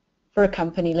 For a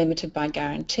company limited by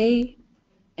guarantee,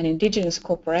 an Indigenous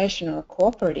corporation or a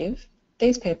cooperative,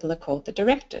 these people are called the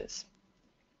directors.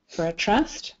 For a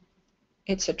trust,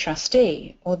 it's a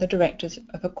trustee or the directors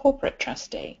of a corporate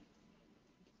trustee.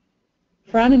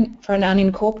 For an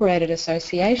unincorporated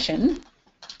association,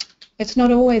 it's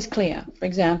not always clear. For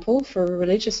example, for a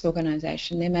religious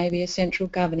organisation, there may be a central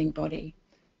governing body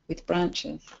with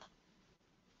branches.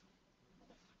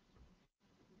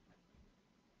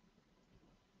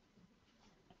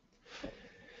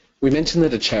 We mentioned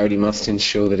that a charity must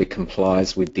ensure that it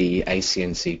complies with the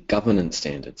ACNC governance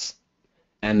standards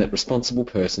and that responsible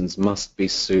persons must be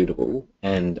suitable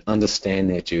and understand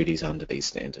their duties under these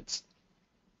standards.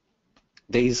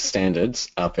 These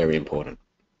standards are very important.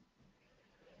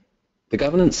 The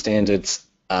governance standards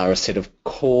are a set of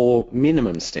core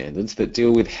minimum standards that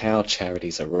deal with how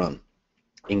charities are run,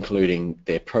 including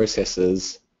their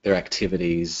processes, their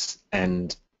activities,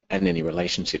 and any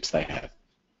relationships they have.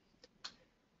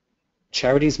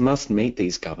 Charities must meet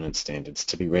these governance standards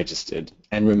to be registered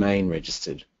and remain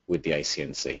registered with the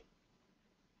ACNC.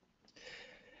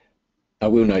 I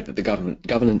will note that the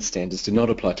governance standards do not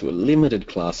apply to a limited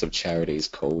class of charities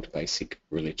called basic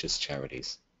religious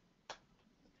charities.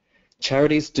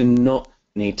 Charities do not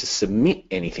need to submit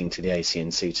anything to the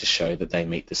ACNC to show that they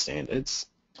meet the standards,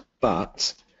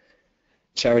 but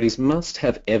charities must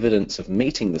have evidence of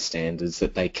meeting the standards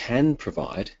that they can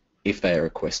provide if they are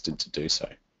requested to do so.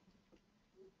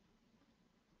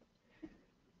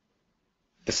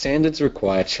 The standards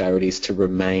require charities to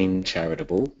remain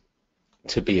charitable,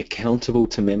 to be accountable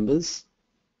to members,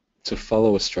 to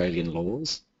follow Australian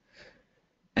laws,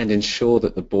 and ensure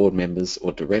that the board members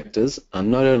or directors are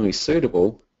not only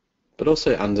suitable, but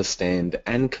also understand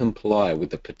and comply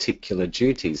with the particular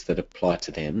duties that apply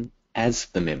to them as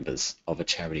the members of a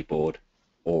charity board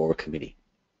or a committee.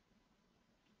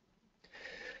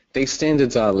 These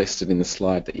standards are listed in the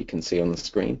slide that you can see on the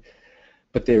screen,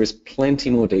 but there is plenty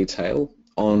more detail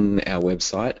on our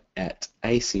website at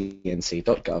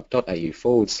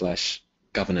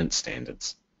acnc.gov.au/governance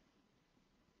standards.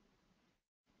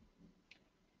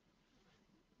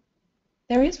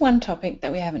 There is one topic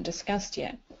that we haven't discussed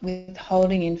yet,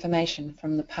 withholding information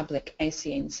from the public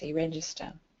ACNC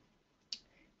register.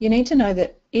 You need to know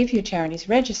that if your charity is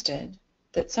registered,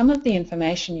 that some of the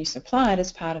information you supplied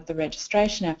as part of the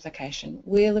registration application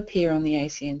will appear on the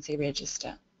ACNC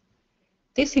register.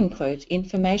 This includes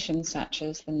information such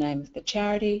as the name of the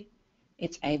charity,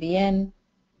 its ABN,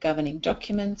 governing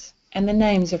documents, and the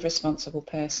names of responsible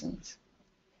persons.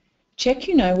 Check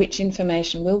you know which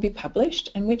information will be published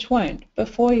and which won't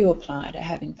before you apply to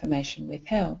have information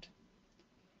withheld.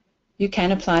 You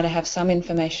can apply to have some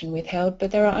information withheld,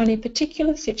 but there are only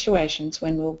particular situations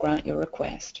when we'll grant your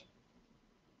request.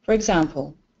 For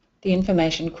example, the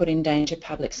information could endanger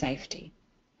public safety.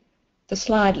 The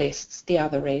slide lists the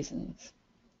other reasons.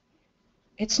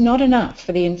 It's not enough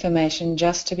for the information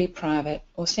just to be private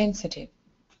or sensitive.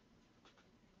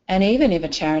 And even if a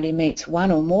charity meets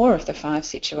one or more of the 5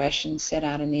 situations set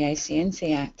out in the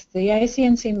ACNC Act, the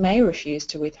ACNC may refuse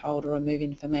to withhold or remove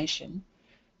information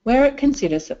where it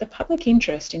considers that the public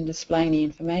interest in displaying the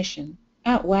information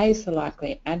outweighs the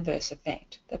likely adverse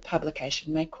effect that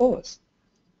publication may cause.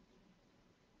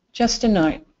 Just a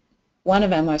note, One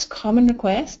of our most common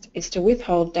requests is to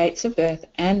withhold dates of birth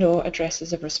and/or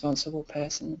addresses of responsible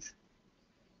persons.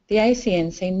 The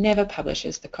ACNC never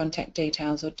publishes the contact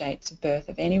details or dates of birth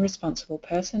of any responsible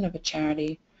person of a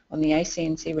charity on the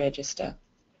ACNC register,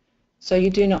 so you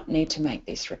do not need to make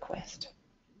this request.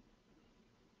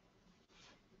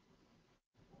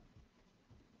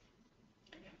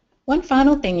 One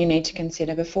final thing you need to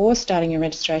consider before starting your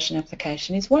registration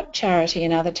application is what charity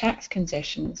and other tax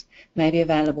concessions may be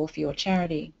available for your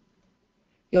charity.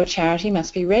 Your charity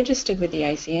must be registered with the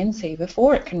ACNC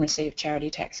before it can receive charity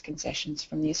tax concessions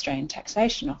from the Australian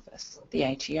Taxation Office, the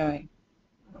ATO.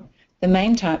 The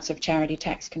main types of charity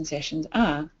tax concessions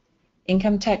are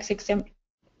income tax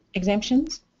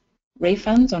exemptions,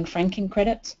 refunds on franking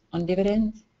credits on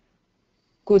dividends,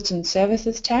 goods and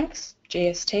services tax,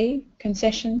 GST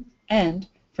concession, and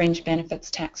fringe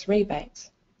benefits tax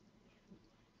rebates.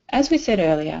 As we said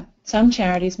earlier, some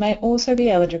charities may also be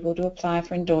eligible to apply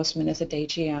for endorsement as a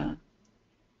DGR.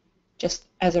 Just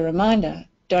as a reminder,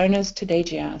 donors to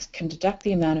DGRs can deduct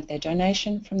the amount of their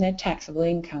donation from their taxable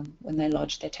income when they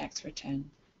lodge their tax return.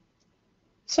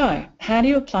 So, how do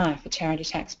you apply for charity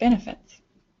tax benefits?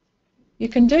 You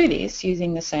can do this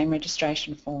using the same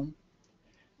registration form.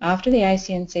 After the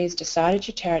ACNC has decided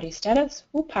your charity status,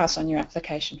 we'll pass on your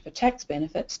application for tax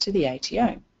benefits to the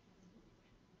ATO.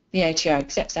 The ATO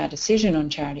accepts our decision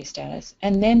on charity status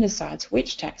and then decides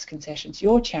which tax concessions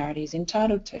your charity is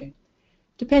entitled to,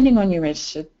 depending on your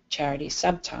registered charity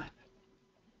subtype.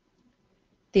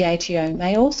 The ATO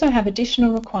may also have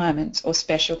additional requirements or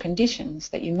special conditions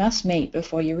that you must meet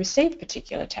before you receive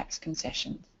particular tax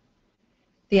concessions.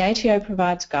 The ATO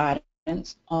provides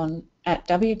guidance at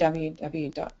www.ato.gov.au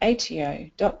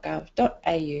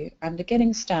under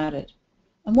Getting Started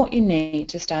and what you need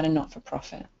to start a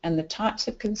not-for-profit and the types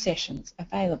of concessions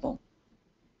available.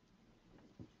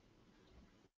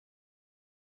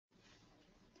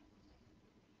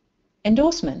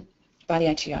 Endorsement by the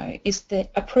ATO is the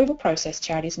approval process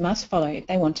charities must follow if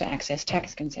they want to access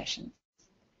tax concessions.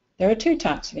 There are two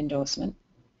types of endorsement: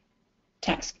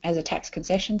 as a tax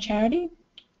concession charity,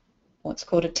 what's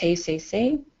called a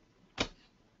TCC,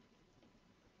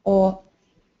 or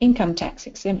income tax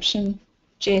exemption,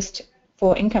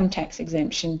 for income tax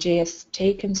exemption,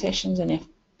 GST concessions and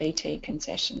FBT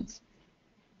concessions.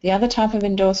 The other type of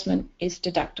endorsement is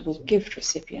deductible gift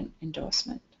recipient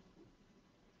endorsement.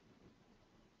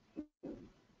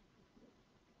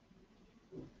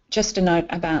 Just a note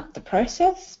about the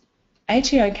process.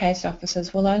 ATO case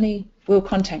officers will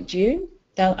contact you.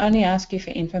 They'll only ask you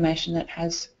for information that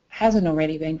hasn't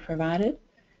already been provided,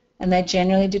 and they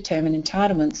generally determine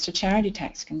entitlements to charity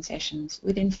tax concessions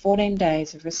within 14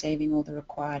 days of receiving all the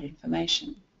required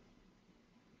information.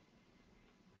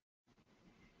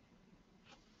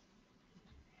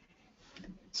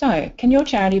 So, can your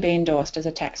charity be endorsed as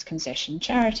a tax concession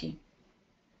charity?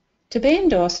 To be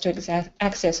endorsed to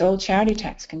access all charity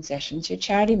tax concessions, your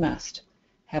charity must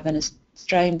have an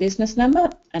Australian business number,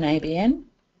 an ABN,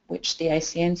 which the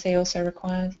ACNC also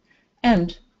requires,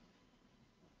 and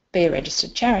be a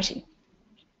registered charity.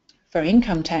 For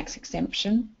income tax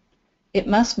exemption, it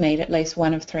must meet at least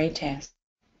one of three tests: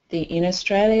 the In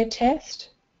Australia test,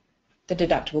 the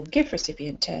deductible gift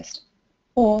recipient test,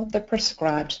 or the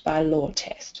prescribed by law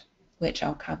test, which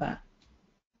I'll cover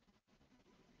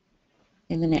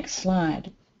in the next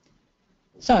slide.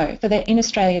 So, for the In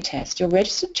Australia test, your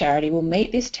registered charity will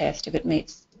meet this test if it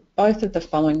meets both of the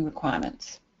following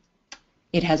requirements.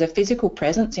 It has a physical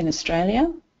presence in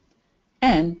Australia,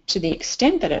 and to the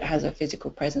extent that it has a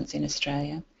physical presence in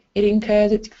Australia, it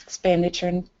incurs its expenditure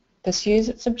and pursues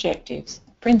its objectives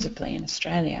principally in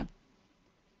Australia.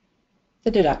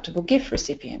 The deductible gift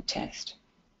recipient test.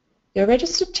 Your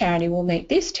registered charity will meet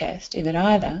this test if it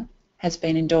either has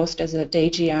been endorsed as a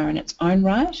DGR in its own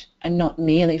right and not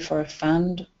merely for a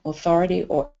fund, authority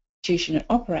or institution it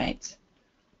operates,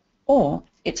 or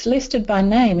it's listed by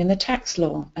name in the tax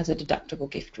law as a deductible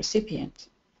gift recipient.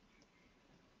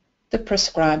 The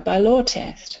prescribed by law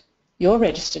test. Your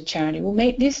registered charity will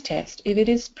meet this test if it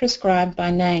is prescribed by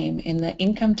name in the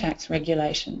income tax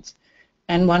regulations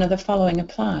and one of the following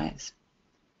applies.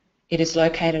 It is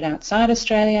located outside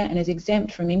Australia and is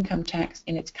exempt from income tax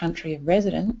in its country of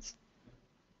residence,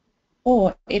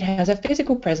 or it has a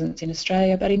physical presence in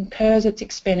Australia but incurs its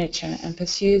expenditure and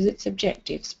pursues its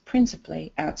objectives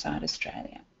principally outside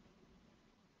Australia.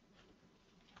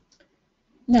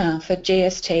 Now for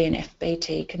GST and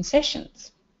FBT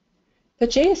concessions. For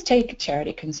GST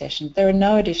charity concessions, there are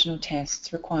no additional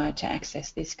tests required to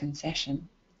access this concession.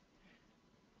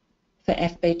 For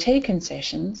FBT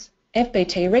concessions,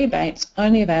 FBT rebates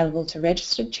only available to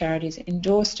registered charities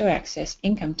endorsed to access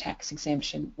income tax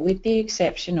exemption, with the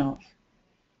exception of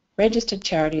registered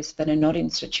charities that are not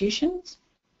institutions,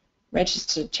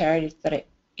 registered charities that are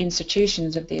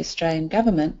institutions of the Australian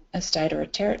Government, a state or a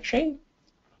territory,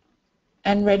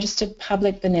 and registered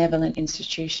public benevolent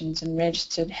institutions and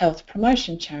registered health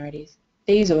promotion charities.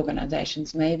 These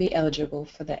organisations may be eligible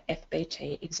for the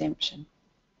FBT exemption.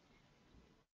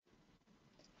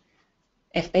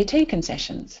 FBT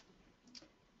concessions.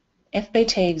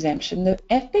 FBT exemption. The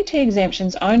FBT exemption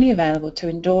is only available to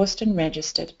endorsed and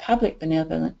registered public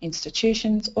benevolent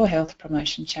institutions or health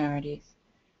promotion charities.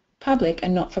 Public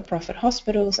and not-for-profit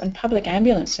hospitals and public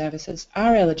ambulance services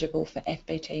are eligible for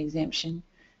FBT exemption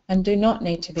and do not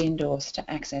need to be endorsed to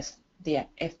access the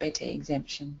FBT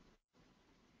exemption.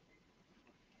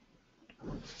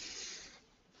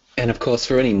 And of course,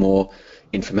 for any more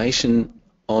information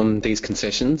on these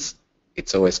concessions,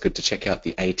 it's always good to check out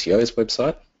the ATO's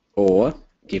website or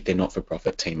give their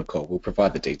not-for-profit team a call. We'll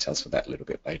provide the details for that a little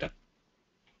bit later.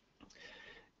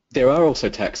 There are also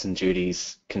tax and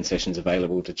duties concessions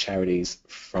available to charities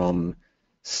from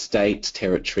state,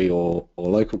 territory or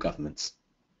local governments.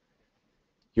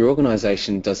 Your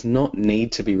organisation does not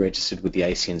need to be registered with the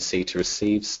ACNC to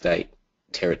receive state,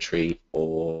 territory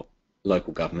or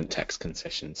local government tax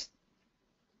concessions.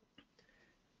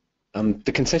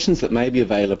 The concessions that may be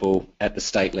available at the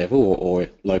state level or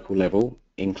local level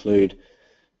include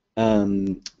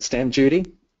stamp duty,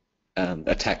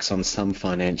 a tax on some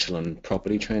financial and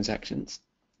property transactions,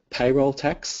 payroll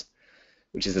tax,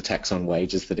 which is a tax on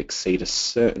wages that exceed a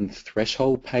certain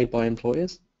threshold paid by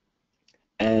employers,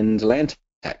 and land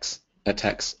tax, a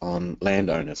tax on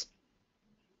landowners.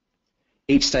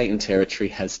 Each state and territory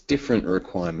has different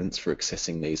requirements for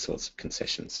accessing these sorts of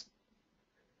concessions.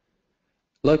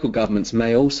 Local governments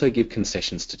may also give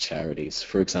concessions to charities,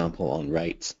 for example on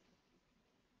rates.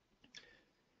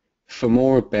 For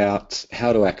more about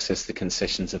how to access the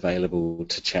concessions available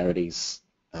to charities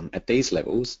at these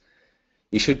levels,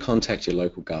 you should contact your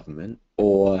local government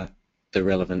or the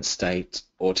relevant state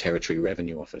or territory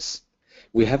revenue office.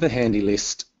 We have a handy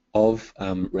list of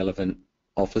relevant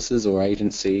offices or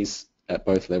agencies at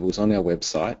both levels on our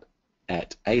website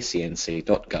at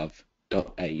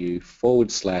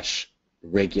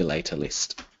acnc.gov.au/regulator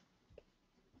list.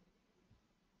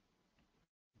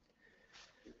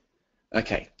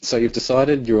 Okay, so you've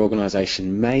decided your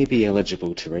organisation may be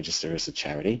eligible to register as a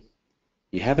charity,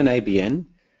 you have an ABN,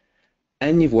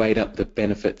 and you've weighed up the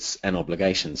benefits and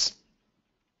obligations.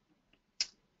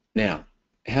 Now,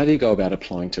 how do you go about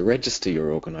applying to register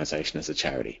your organisation as a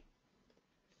charity?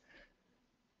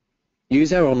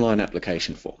 Use our online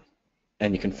application form,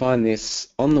 and you can find this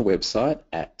on the website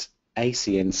at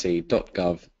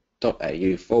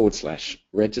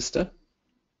acnc.gov.au/register.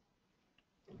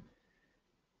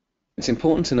 It's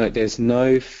important to note there's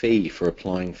no fee for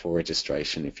applying for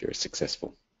registration if you're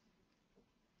successful.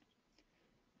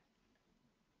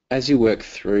 As you work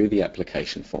through the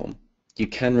application form, you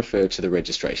can refer to the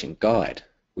registration guide,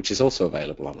 which is also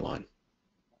available online.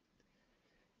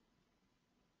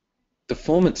 The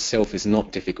form itself is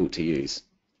not difficult to use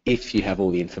if you have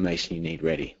all the information you need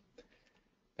ready.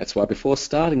 That's why before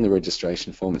starting the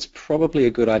registration form, it's probably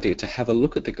a good idea to have a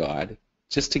look at the guide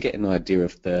just to get an idea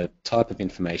of the type of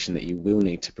information that you will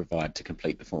need to provide to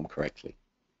complete the form correctly.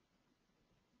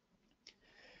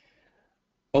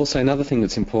 Also, another thing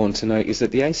that's important to note is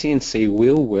that the ACNC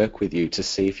will work with you to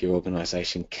see if your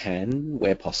organisation can,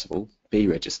 where possible, be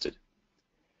registered.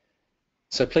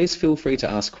 So please feel free to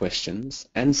ask questions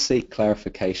and seek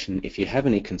clarification if you have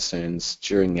any concerns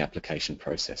during the application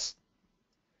process.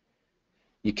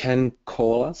 You can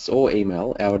call us or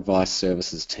email our advice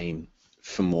services team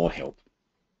for more help.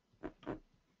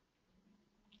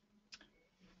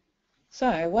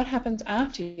 So what happens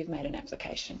after you've made an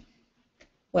application?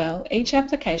 Well, each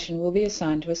application will be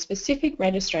assigned to a specific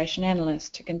registration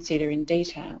analyst to consider in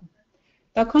detail.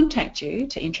 They'll contact you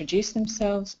to introduce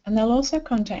themselves, and they'll also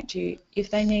contact you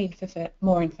if they need for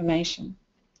more information.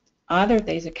 Either of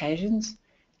these occasions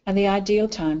are the ideal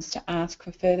times to ask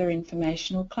for further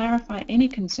information or clarify any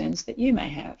concerns that you may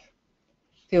have.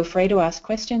 Feel free to ask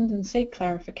questions and seek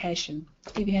clarification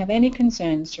if you have any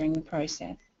concerns during the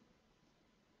process.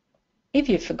 If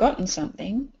you've forgotten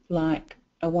something, like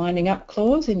a winding up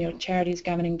clause in your charity's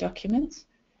governing documents,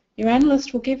 your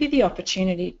analyst will give you the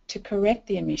opportunity to correct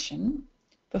the omission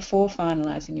before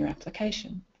finalising your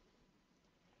application.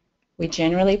 We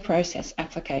generally process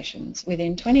applications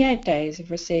within 28 days of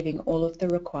receiving all of the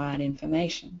required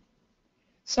information.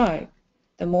 So,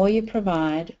 the more you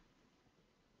provide,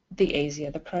 the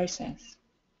easier the process.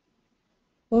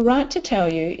 We'll write to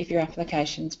tell you if your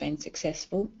application's been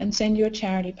successful and send you a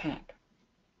charity pack.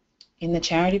 In the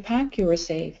charity pack you'll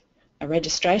receive a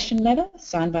registration letter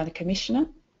signed by the Commissioner,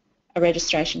 a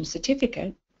registration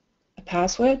certificate, a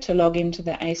password to log into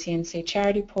the ACNC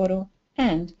charity portal,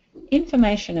 and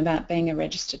information about being a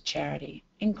registered charity,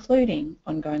 including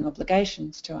ongoing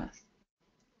obligations to us.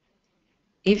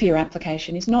 If your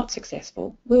application is not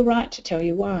successful, we'll write to tell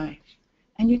you why,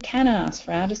 and you can ask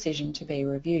for our decision to be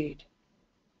reviewed.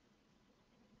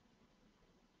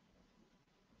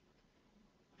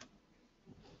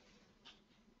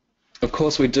 Of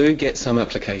course, we do get some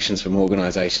applications from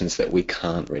organisations that we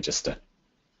can't register.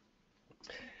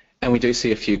 And we do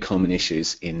see a few common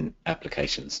issues in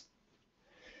applications.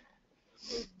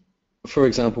 For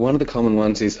example, one of the common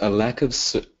ones is a lack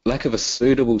of a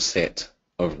suitable set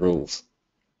of rules.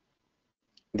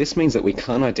 This means that we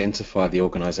can't identify the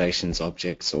organisation's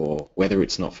objects or whether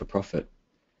it's not-for-profit.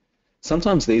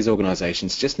 Sometimes these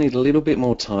organisations just need a little bit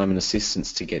more time and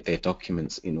assistance to get their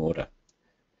documents in order.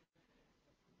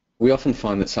 We often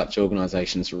find that such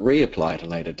organisations reapply at a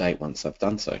later date once they've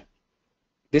done so.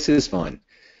 This is fine.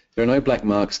 There are no black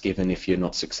marks given if you're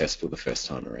not successful the first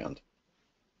time around.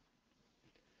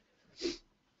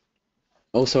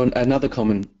 Also, another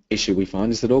common issue we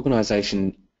find is that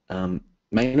organisation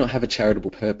may not have a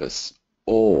charitable purpose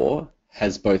or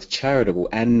has both charitable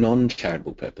and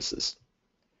non-charitable purposes.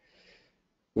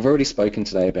 We've already spoken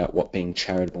today about what being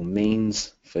charitable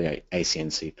means for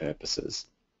ACNC purposes.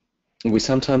 We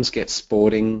sometimes get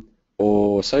sporting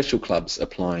or social clubs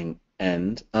applying,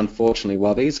 and unfortunately,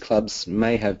 while these clubs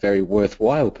may have very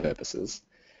worthwhile purposes,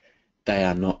 they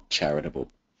are not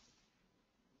charitable.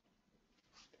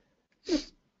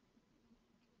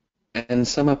 And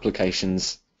some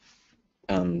applications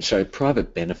show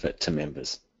private benefit to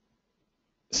members.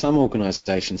 Some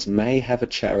organisations may have a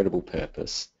charitable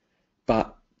purpose,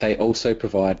 but they also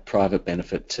provide private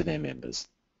benefit to their members.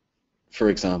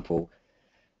 For example,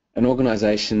 an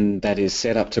organisation that is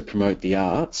set up to promote the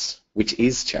arts, which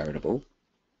is charitable,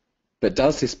 but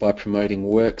does this by promoting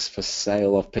works for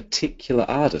sale of particular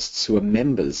artists who are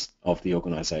members of the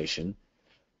organisation,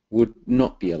 would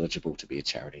not be eligible to be a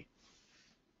charity.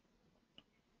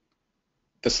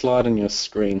 The slide on your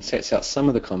screen sets out some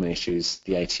of the common issues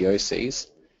the ATO sees,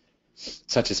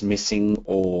 such as missing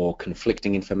or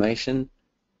conflicting information,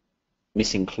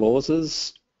 missing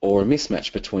clauses, or a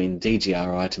mismatch between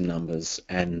DGR item numbers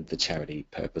and the charity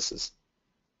purposes.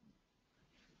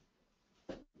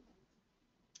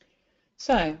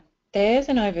 So, there's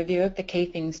an overview of the key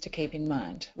things to keep in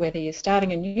mind, whether you're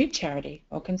starting a new charity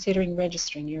or considering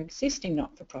registering your existing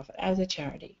not-for-profit as a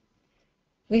charity.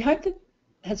 We hope that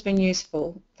has been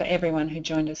useful for everyone who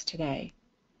joined us today.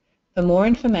 For more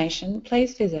information,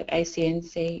 please visit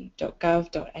acnc.gov.au.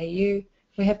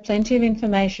 We have plenty of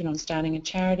information on starting a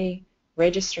charity,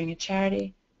 registering a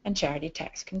charity, and charity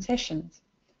tax concessions.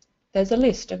 There's a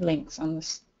list of links on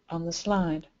the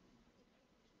slide.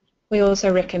 We also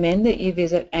recommend that you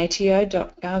visit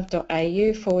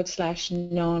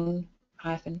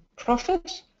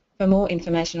ato.gov.au/non-profit for more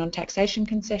information on taxation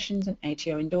concessions and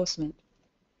ATO endorsement.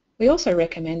 We also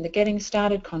recommend the Getting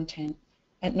Started content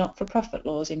at Not-for-Profit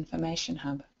Laws Information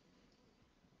Hub.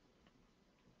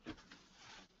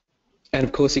 And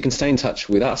of course, you can stay in touch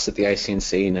with us at the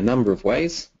ACNC in a number of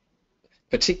ways,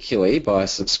 particularly by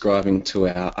subscribing to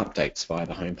our updates via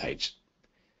the homepage.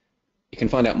 You can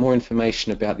find out more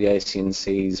information about the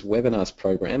ACNC's webinars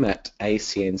program at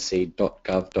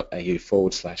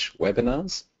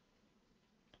acnc.gov.au/webinars.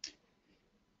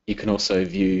 You can also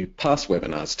view past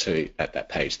webinars too at that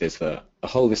page. There's a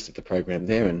whole list of the program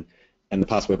there, and the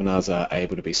past webinars are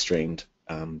able to be streamed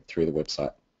through the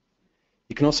website.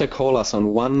 You can also call us on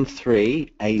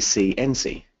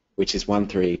 13ACNC, which is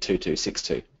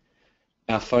 132262.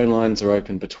 Our phone lines are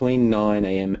open between 9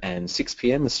 AM and 6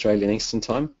 PM Australian Eastern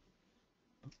Time,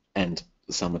 and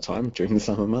the summertime during the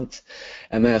summer months,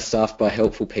 and they are staffed by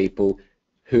helpful people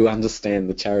who understand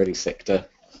the charity sector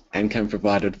and can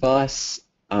provide advice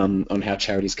on how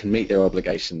charities can meet their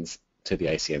obligations to the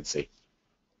ACNC.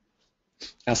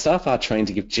 Our staff are trained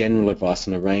to give general advice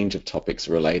on a range of topics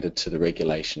related to the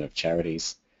regulation of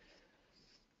charities.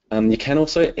 You can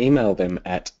also email them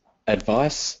at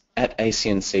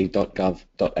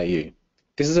advice@acnc.gov.au.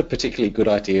 This is a particularly good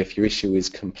idea if your issue is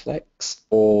complex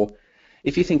or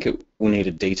if you think it will need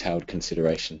a detailed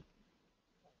consideration.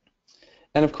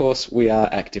 And of course, we are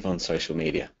active on social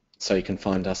media, so you can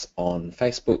find us on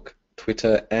Facebook,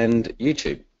 Twitter and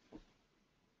YouTube.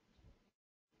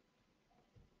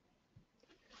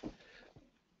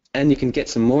 And you can get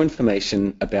some more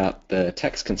information about the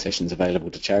tax concessions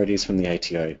available to charities from the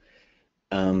ATO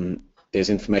There's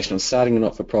information on starting a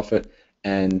not-for-profit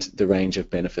and the range of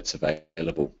benefits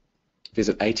available.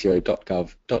 Visit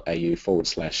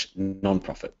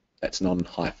ato.gov.au/non-profit. That's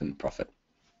non-profit.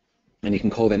 And you can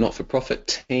call their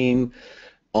not-for-profit team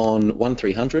on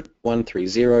 1300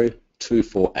 130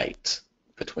 248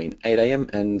 between 8 a.m.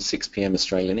 and 6 p.m.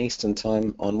 Australian Eastern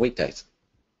Time on weekdays.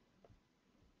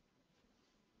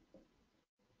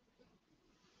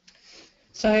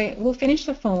 So we'll finish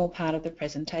the formal part of the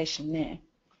presentation there.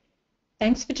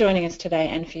 Thanks for joining us today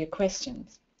and for your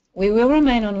questions. We will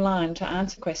remain online to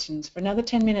answer questions for another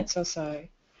 10 minutes or so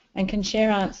and can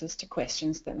share answers to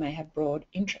questions that may have broad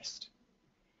interest.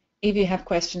 If you have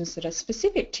questions that are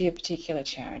specific to your particular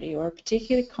charity or are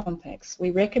particularly complex, we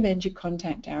recommend you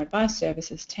contact our Advice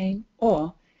Services team,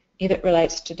 or if it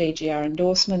relates to DGR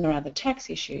endorsement or other tax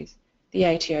issues, the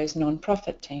ATO's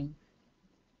non-profit team.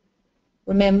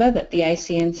 Remember that the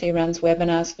ACNC runs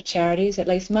webinars for charities at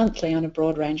least monthly on a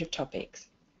broad range of topics.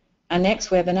 Our next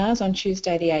webinar is on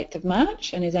Tuesday the 8th of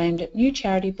March and is aimed at new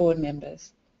charity board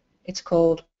members. It's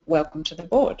called Welcome to the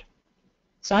Board.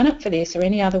 Sign up for this or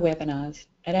any other webinars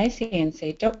at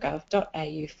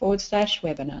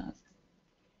acnc.gov.au/webinars.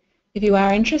 If you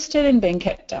are interested in being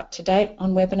kept up to date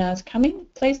on webinars coming,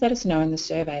 please let us know in the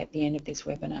survey at the end of this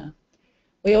webinar.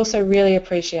 We also really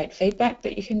appreciate feedback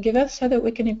that you can give us so that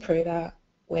we can improve our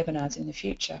webinars in the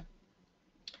future.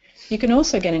 You can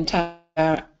also get in touch with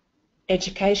our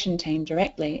education team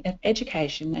directly at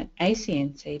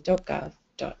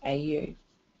education@acnc.gov.au.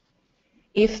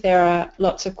 If there are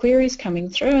lots of queries coming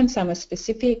through and some are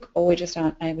specific or we just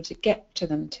aren't able to get to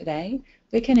them today,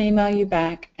 we can email you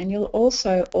back, and you'll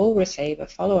also all receive a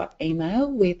follow-up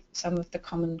email with some of the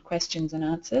common questions and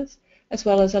answers, as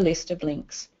well as a list of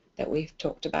links that we've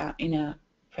talked about in our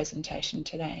presentation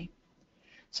today.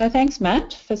 So thanks,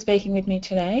 Matt, for speaking with me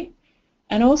today,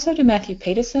 and also to Matthew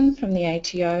Peterson from the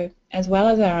ATO, as well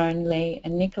as our own Lee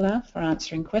and Nicola for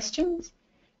answering questions,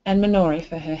 and Minori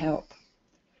for her help.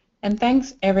 And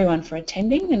thanks everyone for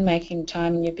attending and making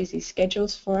time in your busy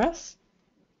schedules for us.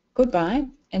 Goodbye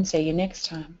and see you next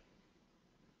time.